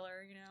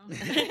caterpillar,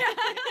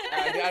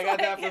 I got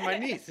that for my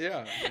niece.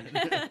 Yeah.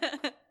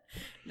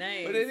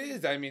 Nice. But it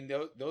is. I mean,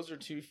 those are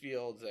 2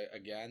 fields,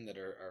 again, that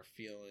are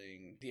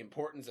feeling the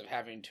importance of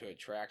having to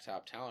attract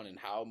top talent and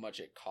how much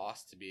it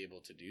costs to be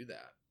able to do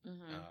that.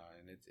 Mm-hmm.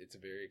 And it's a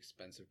very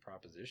expensive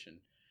proposition.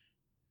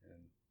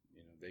 And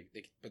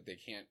they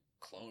can't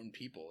clone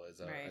people, as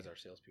our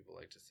salespeople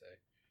like to say.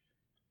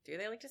 Do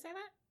they like to say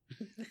that?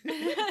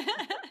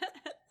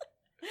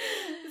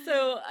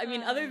 So, I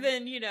mean, other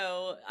than,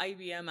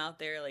 IBM out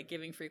there, like,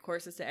 giving free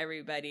courses to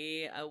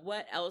everybody,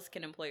 what else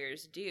can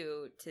employers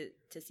do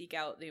to seek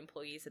out the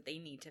employees that they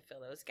need to fill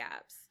those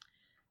gaps?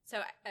 So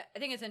I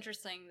think it's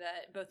interesting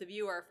that both of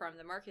you are from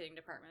the marketing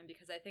department,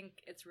 because I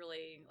think it's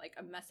really like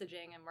a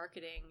messaging and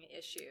marketing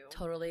issue.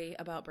 Totally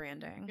about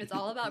branding. It's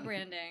all about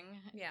branding.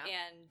 Yeah.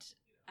 And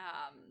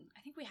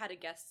I think we had a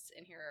guest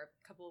in here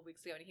a couple of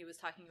weeks ago, and he was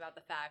talking about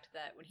the fact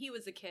that when he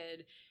was a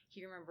kid,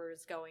 he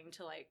remembers going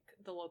to like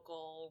the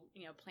local,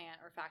 plant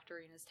or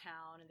factory in his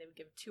town, and they would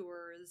give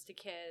tours to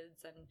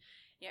kids, and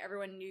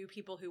everyone knew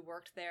people who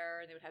worked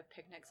there, and they would have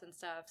picnics and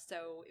stuff.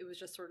 So it was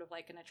just sort of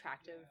like an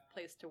attractive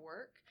place to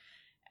work.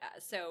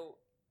 So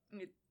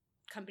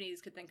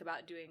companies could think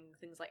about doing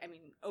things like,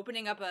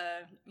 opening up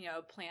a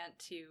plant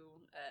to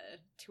a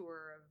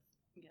tour of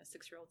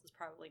 6-year-olds is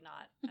probably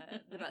not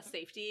the best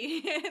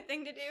safety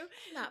thing to do.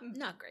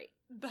 Not great.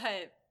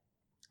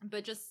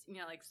 But just,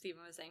 like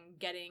Steven was saying,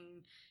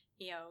 getting,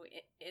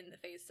 in the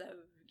face of,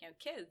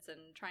 kids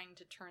and trying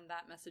to turn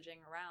that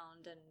messaging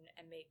around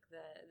and make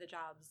the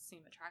jobs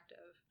seem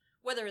attractive,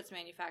 whether it's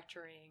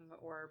manufacturing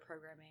or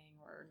programming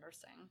or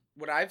nursing.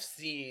 What I've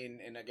seen,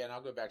 and again,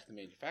 I'll go back to the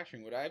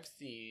manufacturing, what I've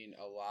seen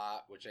a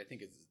lot, which I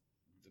think is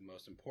the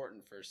most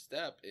important first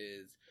step,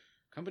 is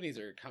companies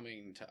are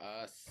coming to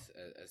us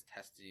as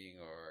testing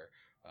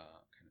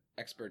kind of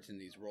experts in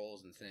these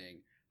roles and saying,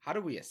 how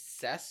do we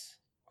assess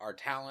our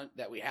talent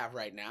that we have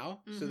right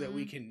now so that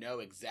we can know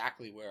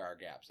exactly where our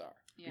gaps are?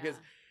 Yeah. Because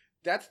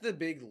that's the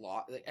big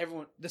law. Like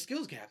everyone, the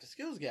skills gap.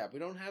 We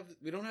don't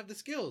have the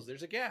skills.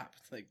 There's a gap.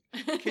 It's like,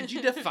 could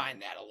you define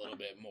that a little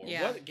bit more?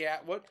 Yeah. What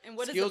gap? What And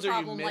what skills is the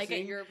problem are you missing? like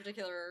at your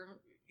particular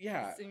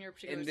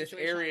in this situation?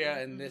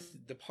 area, in this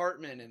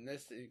department, in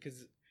this,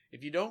 because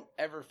if you don't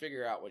ever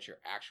figure out what your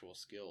actual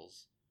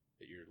skills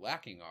that you're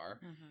lacking are,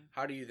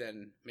 how do you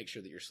then make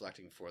sure that you're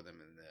selecting for them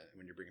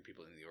when you're bringing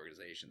people into the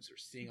organization? So we're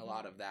seeing a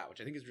lot of that, which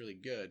I think is really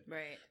good,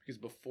 Right. because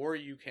before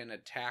you can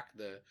attack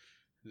the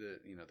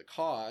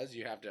cause,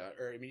 you have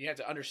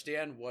to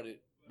understand what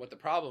the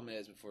problem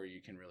is before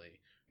you can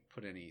really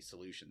put any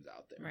solutions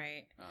out there.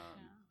 Right.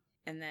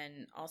 And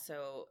then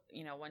also,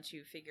 once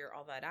you figure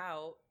all that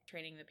out,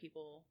 training the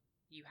people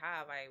you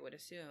have, I would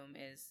assume,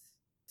 is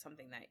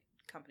something that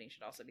companies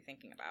should also be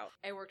thinking about.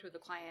 I worked with a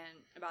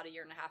client about 1.5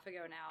 years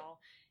ago now,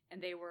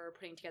 and they were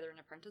putting together an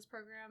apprentice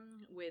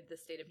program with the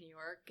state of New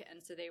York.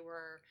 And so they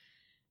were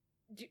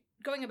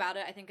going about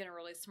it, I think, in a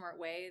really smart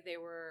way. They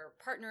were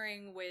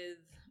partnering with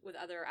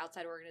other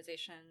outside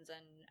organizations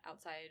and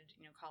outside,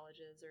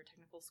 colleges or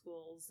technical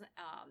schools,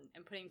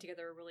 and putting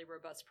together a really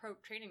robust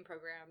training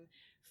program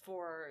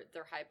for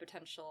their high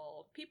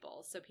potential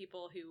people. So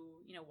people who,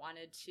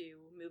 wanted to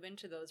move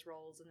into those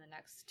roles in the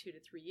next 2 to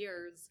 3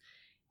 years,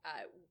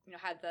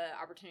 had the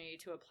opportunity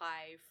to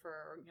apply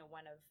for,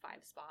 one of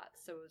 5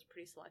 spots. So it was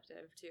pretty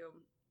selective too.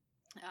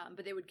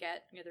 But they would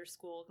get, their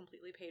school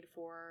completely paid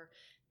for.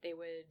 They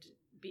would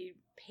be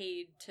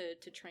paid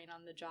to train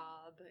on the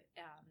job,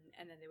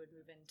 and then they would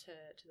move into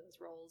those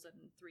roles in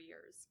 3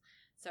 years.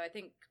 So I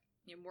think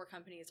more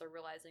companies are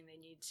realizing they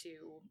need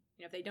to,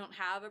 if they don't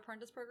have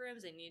apprentice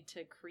programs, they need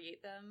to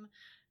create them.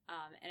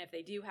 And if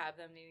they do have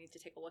them, they need to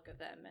take a look at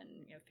them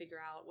and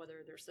figure out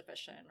whether they're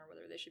sufficient or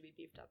whether they should be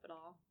beefed up at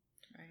all.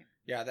 Right.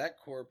 Yeah, that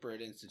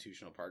corporate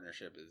institutional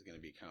partnership is going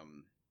to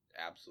become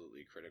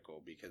absolutely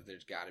critical, because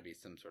there's got to be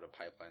some sort of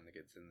pipeline that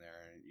gets in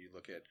there. And you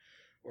look at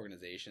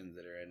organizations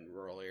that are in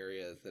rural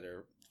areas that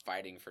are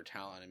fighting for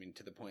talent. I mean,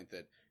 to the point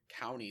that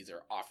counties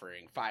are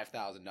offering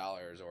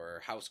 $5,000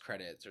 or house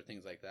credits or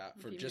things like that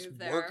for just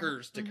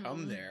workers to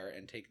come there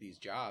and take these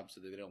jobs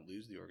so that they don't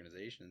lose the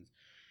organizations.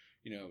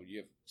 You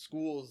have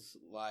schools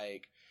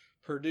like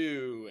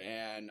Purdue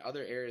and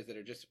other areas that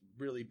are just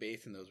really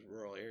based in those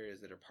rural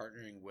areas that are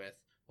partnering with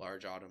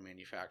large auto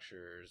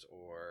manufacturers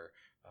or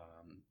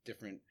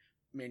different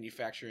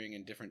manufacturing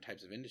and different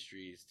types of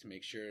industries to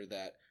make sure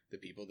that the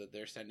people that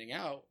they're sending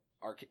out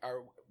are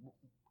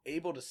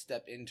able to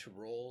step into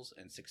roles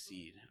and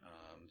succeed.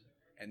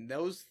 And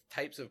those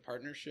types of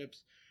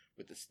partnerships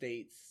with the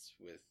states,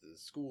 with the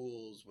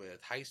schools,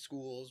 with high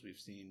schools, we've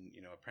seen,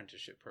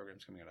 apprenticeship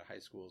programs coming out of high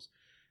schools.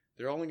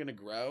 They're only going to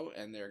grow,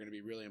 and they're going to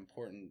be really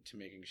important to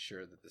making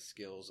sure that the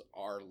skills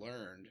are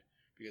learned.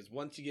 Because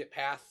once you get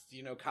past,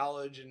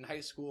 college and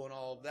high school and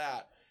all of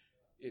that,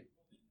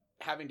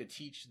 having to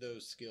teach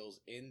those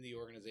skills in the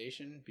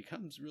organization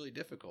becomes really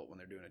difficult when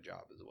they're doing a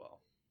job as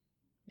well.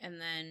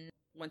 And then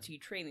once you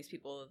train these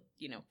people,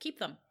 keep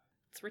them.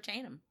 Let's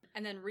retain them.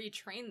 And then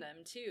retrain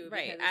them too.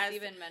 Right. Because as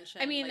Steven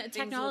mentioned.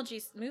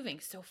 Technology's moving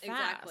so fast.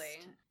 Exactly.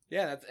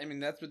 Yeah,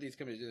 that's what these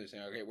companies do. They're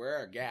saying, okay, where are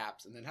our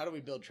gaps? And then how do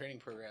we build training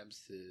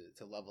programs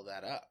to level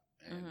that up?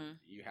 And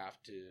you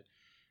have to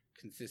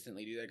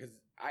consistently do that, because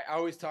I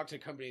always talk to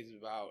companies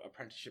about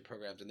apprenticeship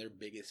programs, and their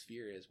biggest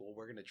fear is, well,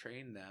 we're going to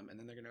train them, and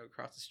then they're going to go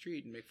across the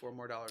street and make $4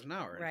 more an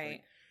hour. And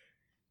right.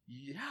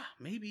 Yeah,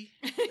 maybe.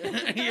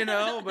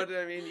 But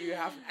I mean, you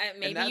have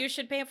maybe you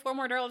should pay $4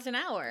 more an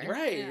hour.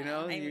 Right.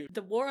 Yeah.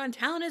 The war on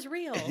talent is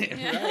real.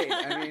 Right.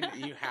 I mean,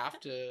 you have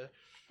to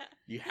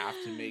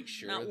make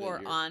sure not that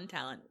war on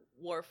talent.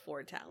 War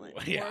for talent.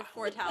 Yeah. War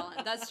for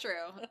talent. That's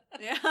true.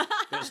 Yeah.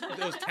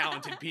 Those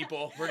talented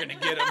people, we're gonna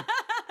get them.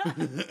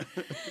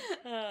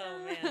 Oh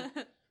man.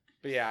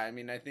 But yeah, I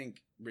mean, I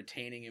think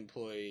retaining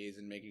employees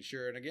and making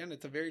sure, and again,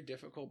 it's a very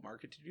difficult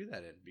market to do that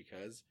in,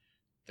 because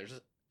there's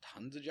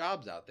tons of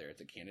jobs out there.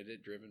 It's a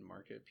candidate-driven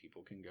market.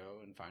 People can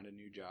go and find a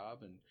new job,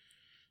 and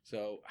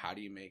so how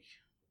do you make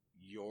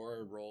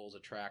your roles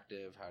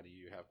attractive? How do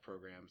you have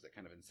programs that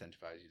kind of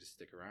incentivize you to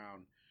stick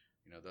around?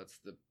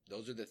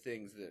 Those are the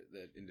things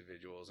that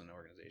individuals and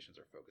organizations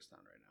are focused on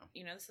right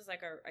now. This is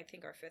like our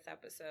 5th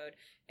episode,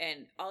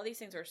 and all these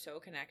things are so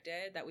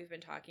connected that we've been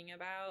talking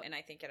about, and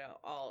I think it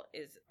all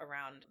is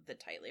around the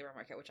tight labor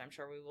market, which I'm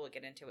sure we will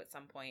get into at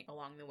some point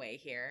along the way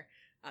here,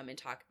 and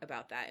talk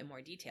about that in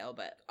more detail.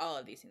 But all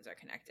of these things are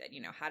connected.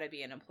 How to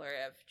be an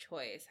employer of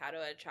choice, how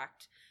to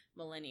attract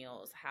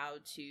millennials, how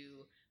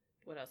to...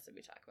 What else did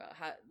we talk about?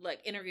 How,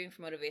 interviewing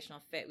for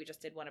motivational fit. We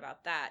just did one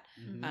about that,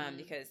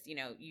 because,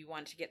 you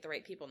want to get the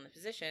right people in the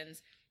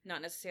positions,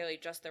 not necessarily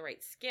just the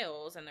right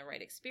skills and the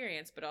right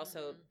experience, but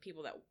also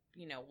people that,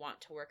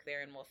 want to work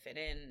there and will fit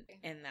in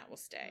and that will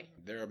stay.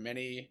 There are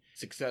many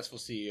successful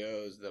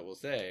CEOs that will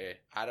say,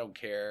 I don't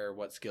care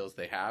what skills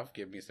they have.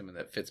 Give me someone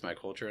that fits my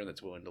culture and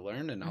that's willing to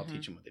learn, and I'll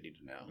teach them what they need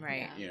to know.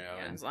 Right.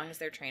 And as long as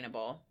they're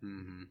trainable.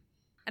 Mm-hmm.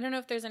 I don't know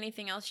if there's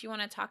anything else you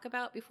want to talk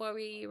about before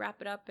we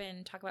wrap it up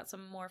and talk about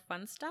some more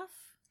fun stuff.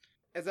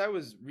 As I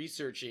was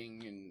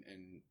researching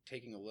and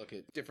taking a look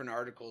at different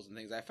articles and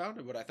things, I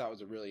found what I thought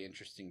was a really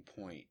interesting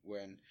point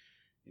when,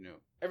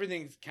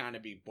 everything's kind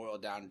of be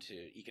boiled down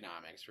to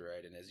economics,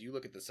 right? And as you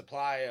look at the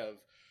supply of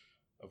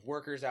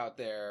workers out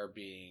there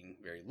being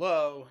very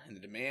low and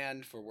the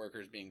demand for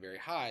workers being very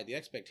high, the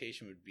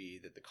expectation would be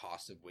that the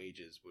cost of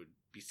wages would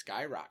be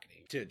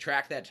skyrocketing. To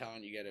attract that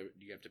talent, you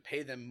have to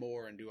pay them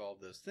more and do all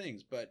of those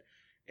things. But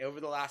over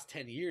the last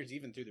 10 years,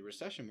 even through the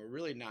recession, we're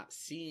really not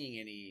seeing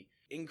any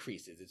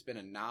increases. It's been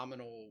a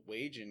nominal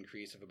wage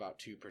increase of about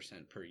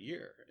 2% per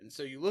year. And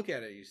so you look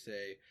at it, you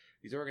say,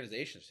 these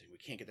organizations say, we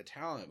can't get the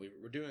talent.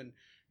 We're doing,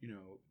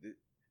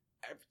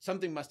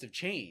 something must have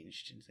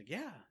changed. And it's like,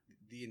 yeah,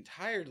 the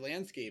entire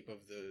landscape of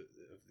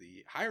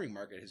the hiring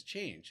market has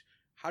changed.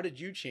 How did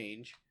you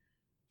change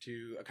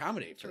to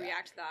accommodate for to that?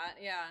 react to that?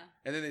 Yeah.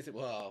 And then they said,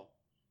 well,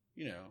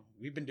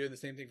 we've been doing the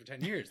same thing for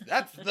 10 years.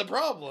 That's the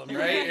problem,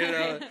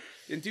 right?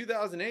 In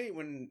 2008,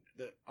 when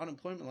the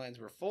unemployment lines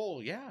were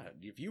full,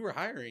 if you were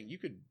hiring, you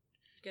could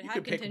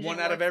pick one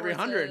out of every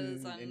 100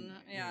 and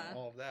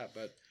all of that.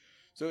 But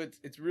so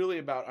it's really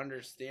about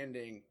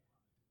understanding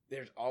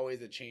there's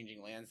always a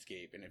changing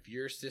landscape. And if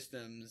your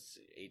systems,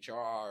 HR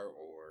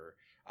or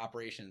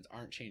operations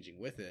aren't changing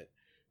with it,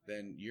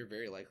 then you're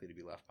very likely to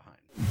be left behind.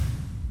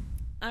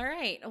 All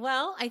right.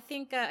 Well, I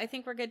think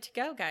we're good to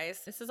go,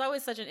 guys. This is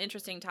always such an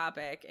interesting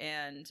topic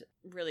and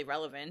really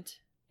relevant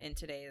in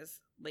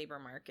today's labor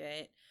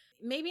market.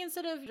 Maybe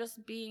instead of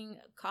just being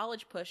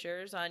college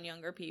pushers on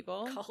younger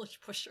people, College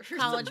pushers,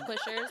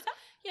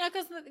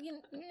 because you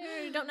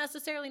don't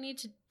necessarily need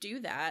to do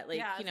that.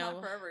 It's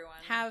not for everyone.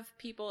 Have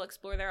people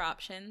explore their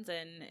options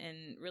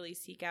and really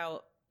seek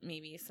out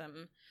maybe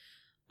some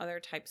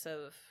other types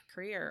of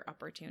career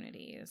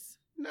opportunities.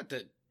 Not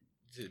to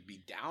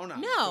be down on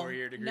the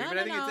 4-year degree, but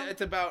I think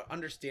it's about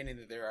understanding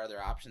that there are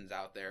other options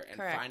out there and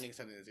finding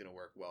something that's going to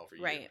work well for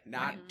you. Right.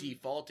 Not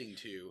defaulting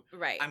to,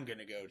 I'm going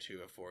to go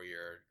to a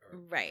 4-year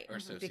or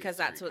associate's because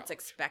that's what's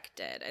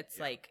expected. It's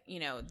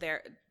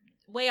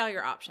weigh all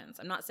your options.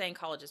 I'm not saying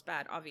college is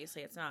bad.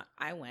 Obviously, it's not.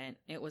 I went.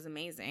 It was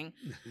amazing.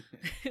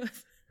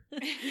 Best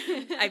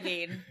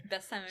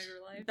time of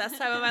your life. Best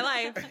time of my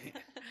life.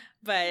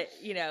 But,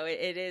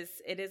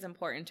 it is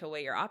important to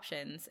weigh your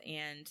options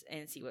and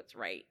see what's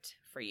right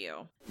for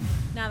you.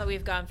 Now that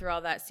we've gone through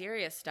all that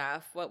serious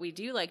stuff, what we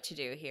do like to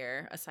do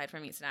here, aside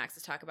from eat snacks,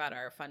 is talk about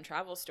our fun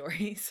travel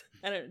stories.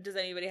 Does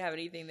anybody have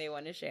anything they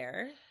want to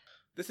share?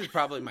 This is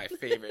probably my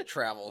favorite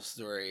travel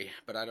story,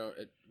 but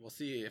we'll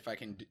see if I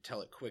can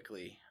tell it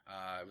quickly.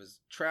 I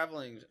was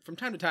traveling from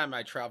time to time.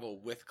 I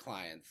travel with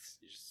clients,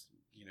 just,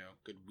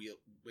 good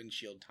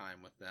windshield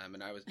time with them.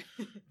 And I was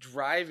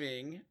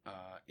driving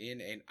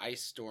in an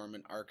ice storm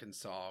in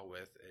Arkansas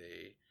with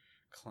a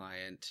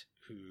client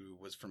who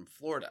was from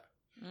Florida.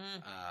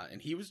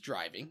 And he was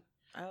driving.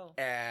 Oh.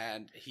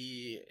 And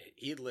he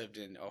had lived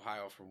in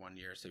Ohio for 1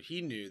 year, so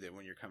he knew that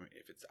when you're coming,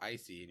 if it's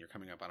icy and you're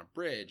coming up on a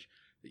bridge,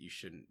 that you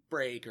shouldn't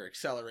brake or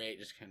accelerate,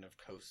 just kind of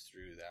coast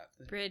through that.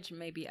 Bridge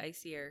may be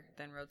icier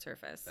than road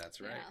surface. That's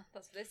right. Yeah,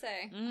 that's what they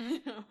say.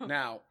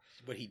 Now,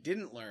 what he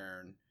didn't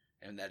learn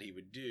and that he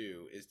would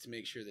do is to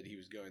make sure that he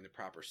was going the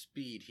proper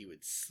speed, he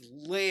would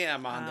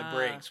slam on the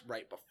brakes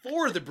right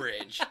before the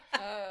bridge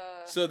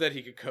so that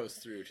he could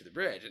coast through to the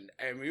bridge.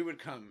 And we would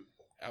come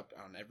up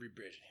on every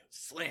bridge and he would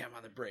slam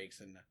on the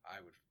brakes and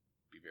I would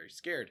be very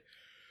scared.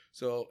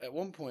 So at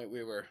one point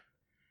we were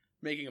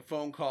making a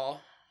phone call.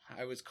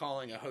 I was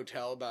calling a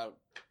hotel about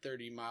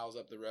 30 miles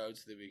up the road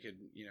so that we could,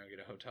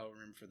 get a hotel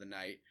room for the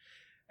night.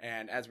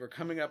 And as we're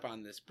coming up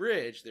on this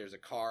bridge, there's a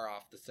car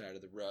off the side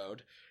of the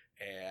road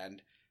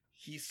and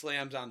he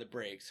slams on the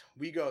brakes.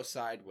 We go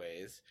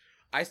sideways.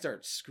 I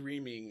start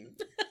screaming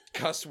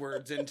cuss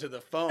words into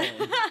the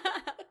phone.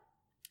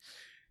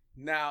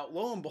 Now,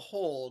 lo and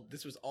behold,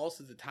 this was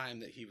also the time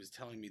that he was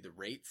telling me the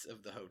rates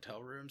of the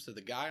hotel room. So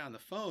the guy on the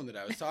phone that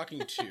I was talking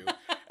to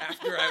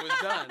after I was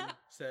done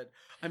said,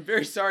 "I'm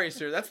very sorry,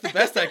 sir. That's the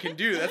best I can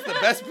do. That's the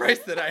best price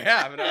that I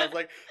have." And I was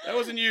like, "That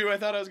wasn't you. I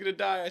thought I was going to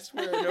die. I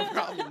swear, no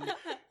problem."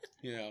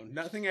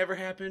 Nothing ever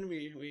happened.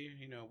 We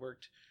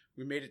worked.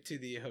 We made it to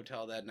the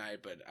hotel that night,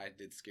 but I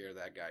did scare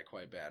that guy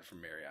quite bad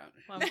from Marriott.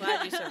 Well, I'm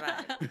glad you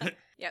survived.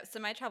 Yeah, so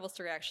my travel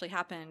story actually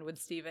happened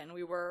with Steven.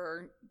 We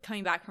were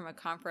coming back from a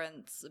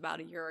conference about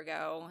a year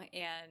ago,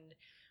 and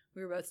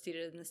we were both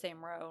seated in the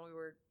same row. We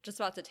were just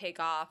about to take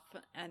off,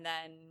 and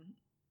then,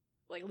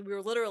 we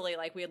were literally,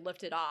 we had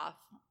lifted off,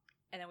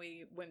 and then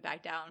we went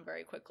back down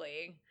very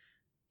quickly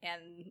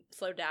and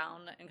slowed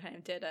down and kind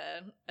of did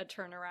a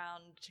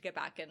turnaround to get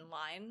back in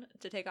line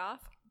to take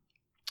off.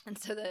 And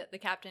so the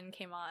captain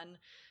came on,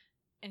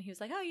 and he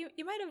was like, "Oh,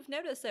 you might have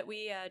noticed that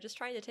we just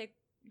tried to take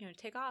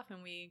off,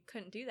 and we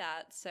couldn't do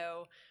that.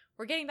 So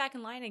we're getting back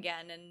in line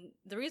again. And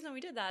the reason we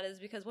did that is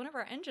because one of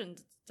our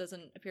engines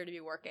doesn't appear to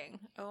be working.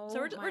 So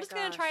we're just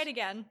going to try it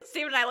again."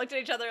 Steve and I looked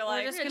at each other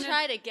like, "We're just going to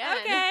try it again.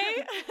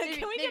 Okay,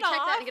 can we get off?"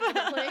 Check that and get on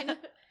the plane.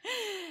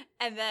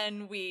 And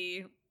then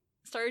we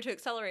started to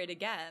accelerate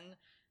again.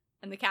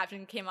 And the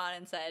captain came on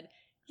and said,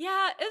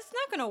 yeah, it's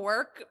not going to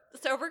work.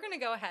 So we're going to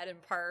go ahead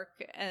and park,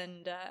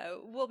 and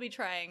we'll be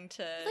trying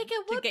to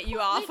get you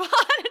off on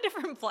a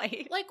different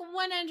flight. Like,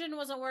 one engine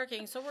wasn't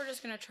working, so we're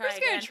just going to try We're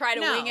just going to try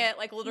to wing it,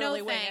 like literally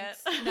no wing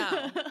thanks. it.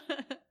 No.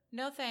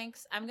 No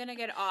thanks. I'm going to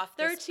get off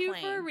There this are two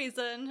plane. for a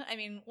reason. I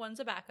mean, one's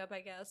a backup, I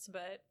guess,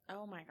 but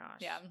Oh my gosh.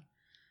 yeah.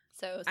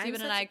 So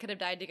Steven and I could have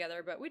died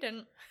together, but we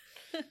didn't.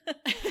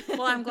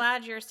 Well, I'm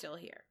glad you're still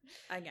here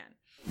again.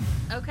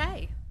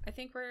 Okay. I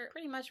think we're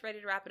pretty much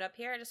ready to wrap it up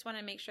here. I just want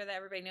to make sure that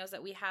everybody knows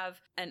that we have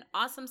an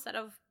awesome set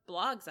of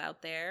blogs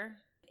out there,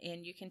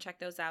 and you can check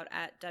those out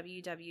at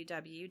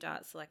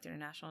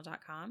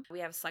www.selectinternational.com.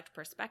 We have Select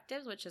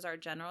Perspectives, which is our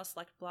general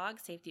Select blog,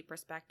 Safety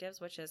Perspectives,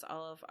 which is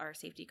all of our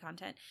safety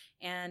content,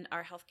 and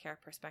our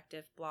healthcare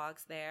perspective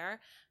blogs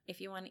there.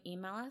 If you want to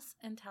email us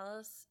and tell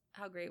us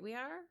how great we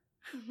are,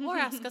 or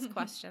ask us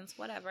questions,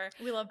 whatever.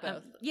 We love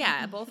both.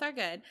 Yeah, both are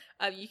good.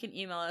 You can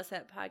email us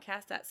at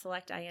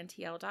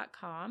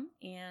podcast@selectintl.com,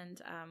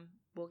 and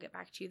we'll get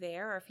back to you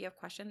there. Or if you have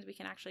questions, we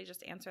can actually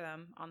just answer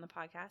them on the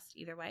podcast,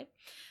 either way.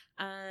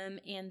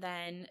 And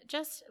then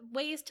just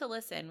ways to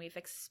listen. We've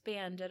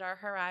expanded our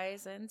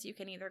horizons. You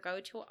can either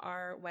go to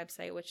our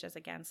website, which is,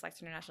 again,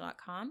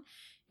 selectinternational.com,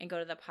 and go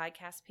to the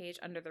podcast page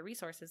under the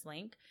resources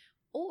link,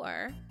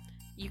 or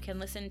you can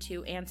listen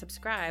to and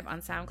subscribe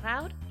on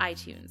SoundCloud,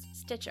 iTunes,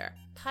 Stitcher,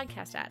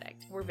 Podcast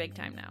Addict. We're big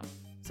time now,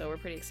 so we're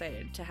pretty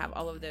excited to have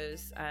all of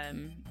those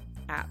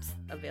apps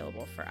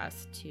available for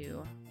us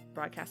to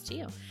broadcast to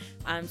you.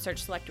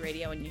 Search Select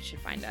Radio and you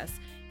should find us.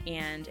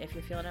 And if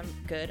you're feeling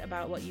good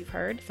about what you've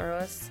heard, throw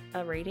us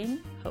a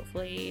rating,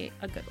 hopefully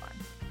a good one.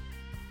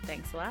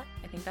 Thanks a lot.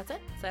 I think that's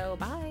it. So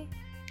bye.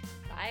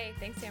 Bye.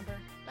 Thanks, Amber.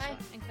 Bye.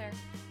 And Claire.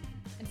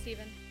 And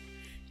Steven.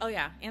 Oh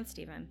yeah, and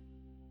Steven.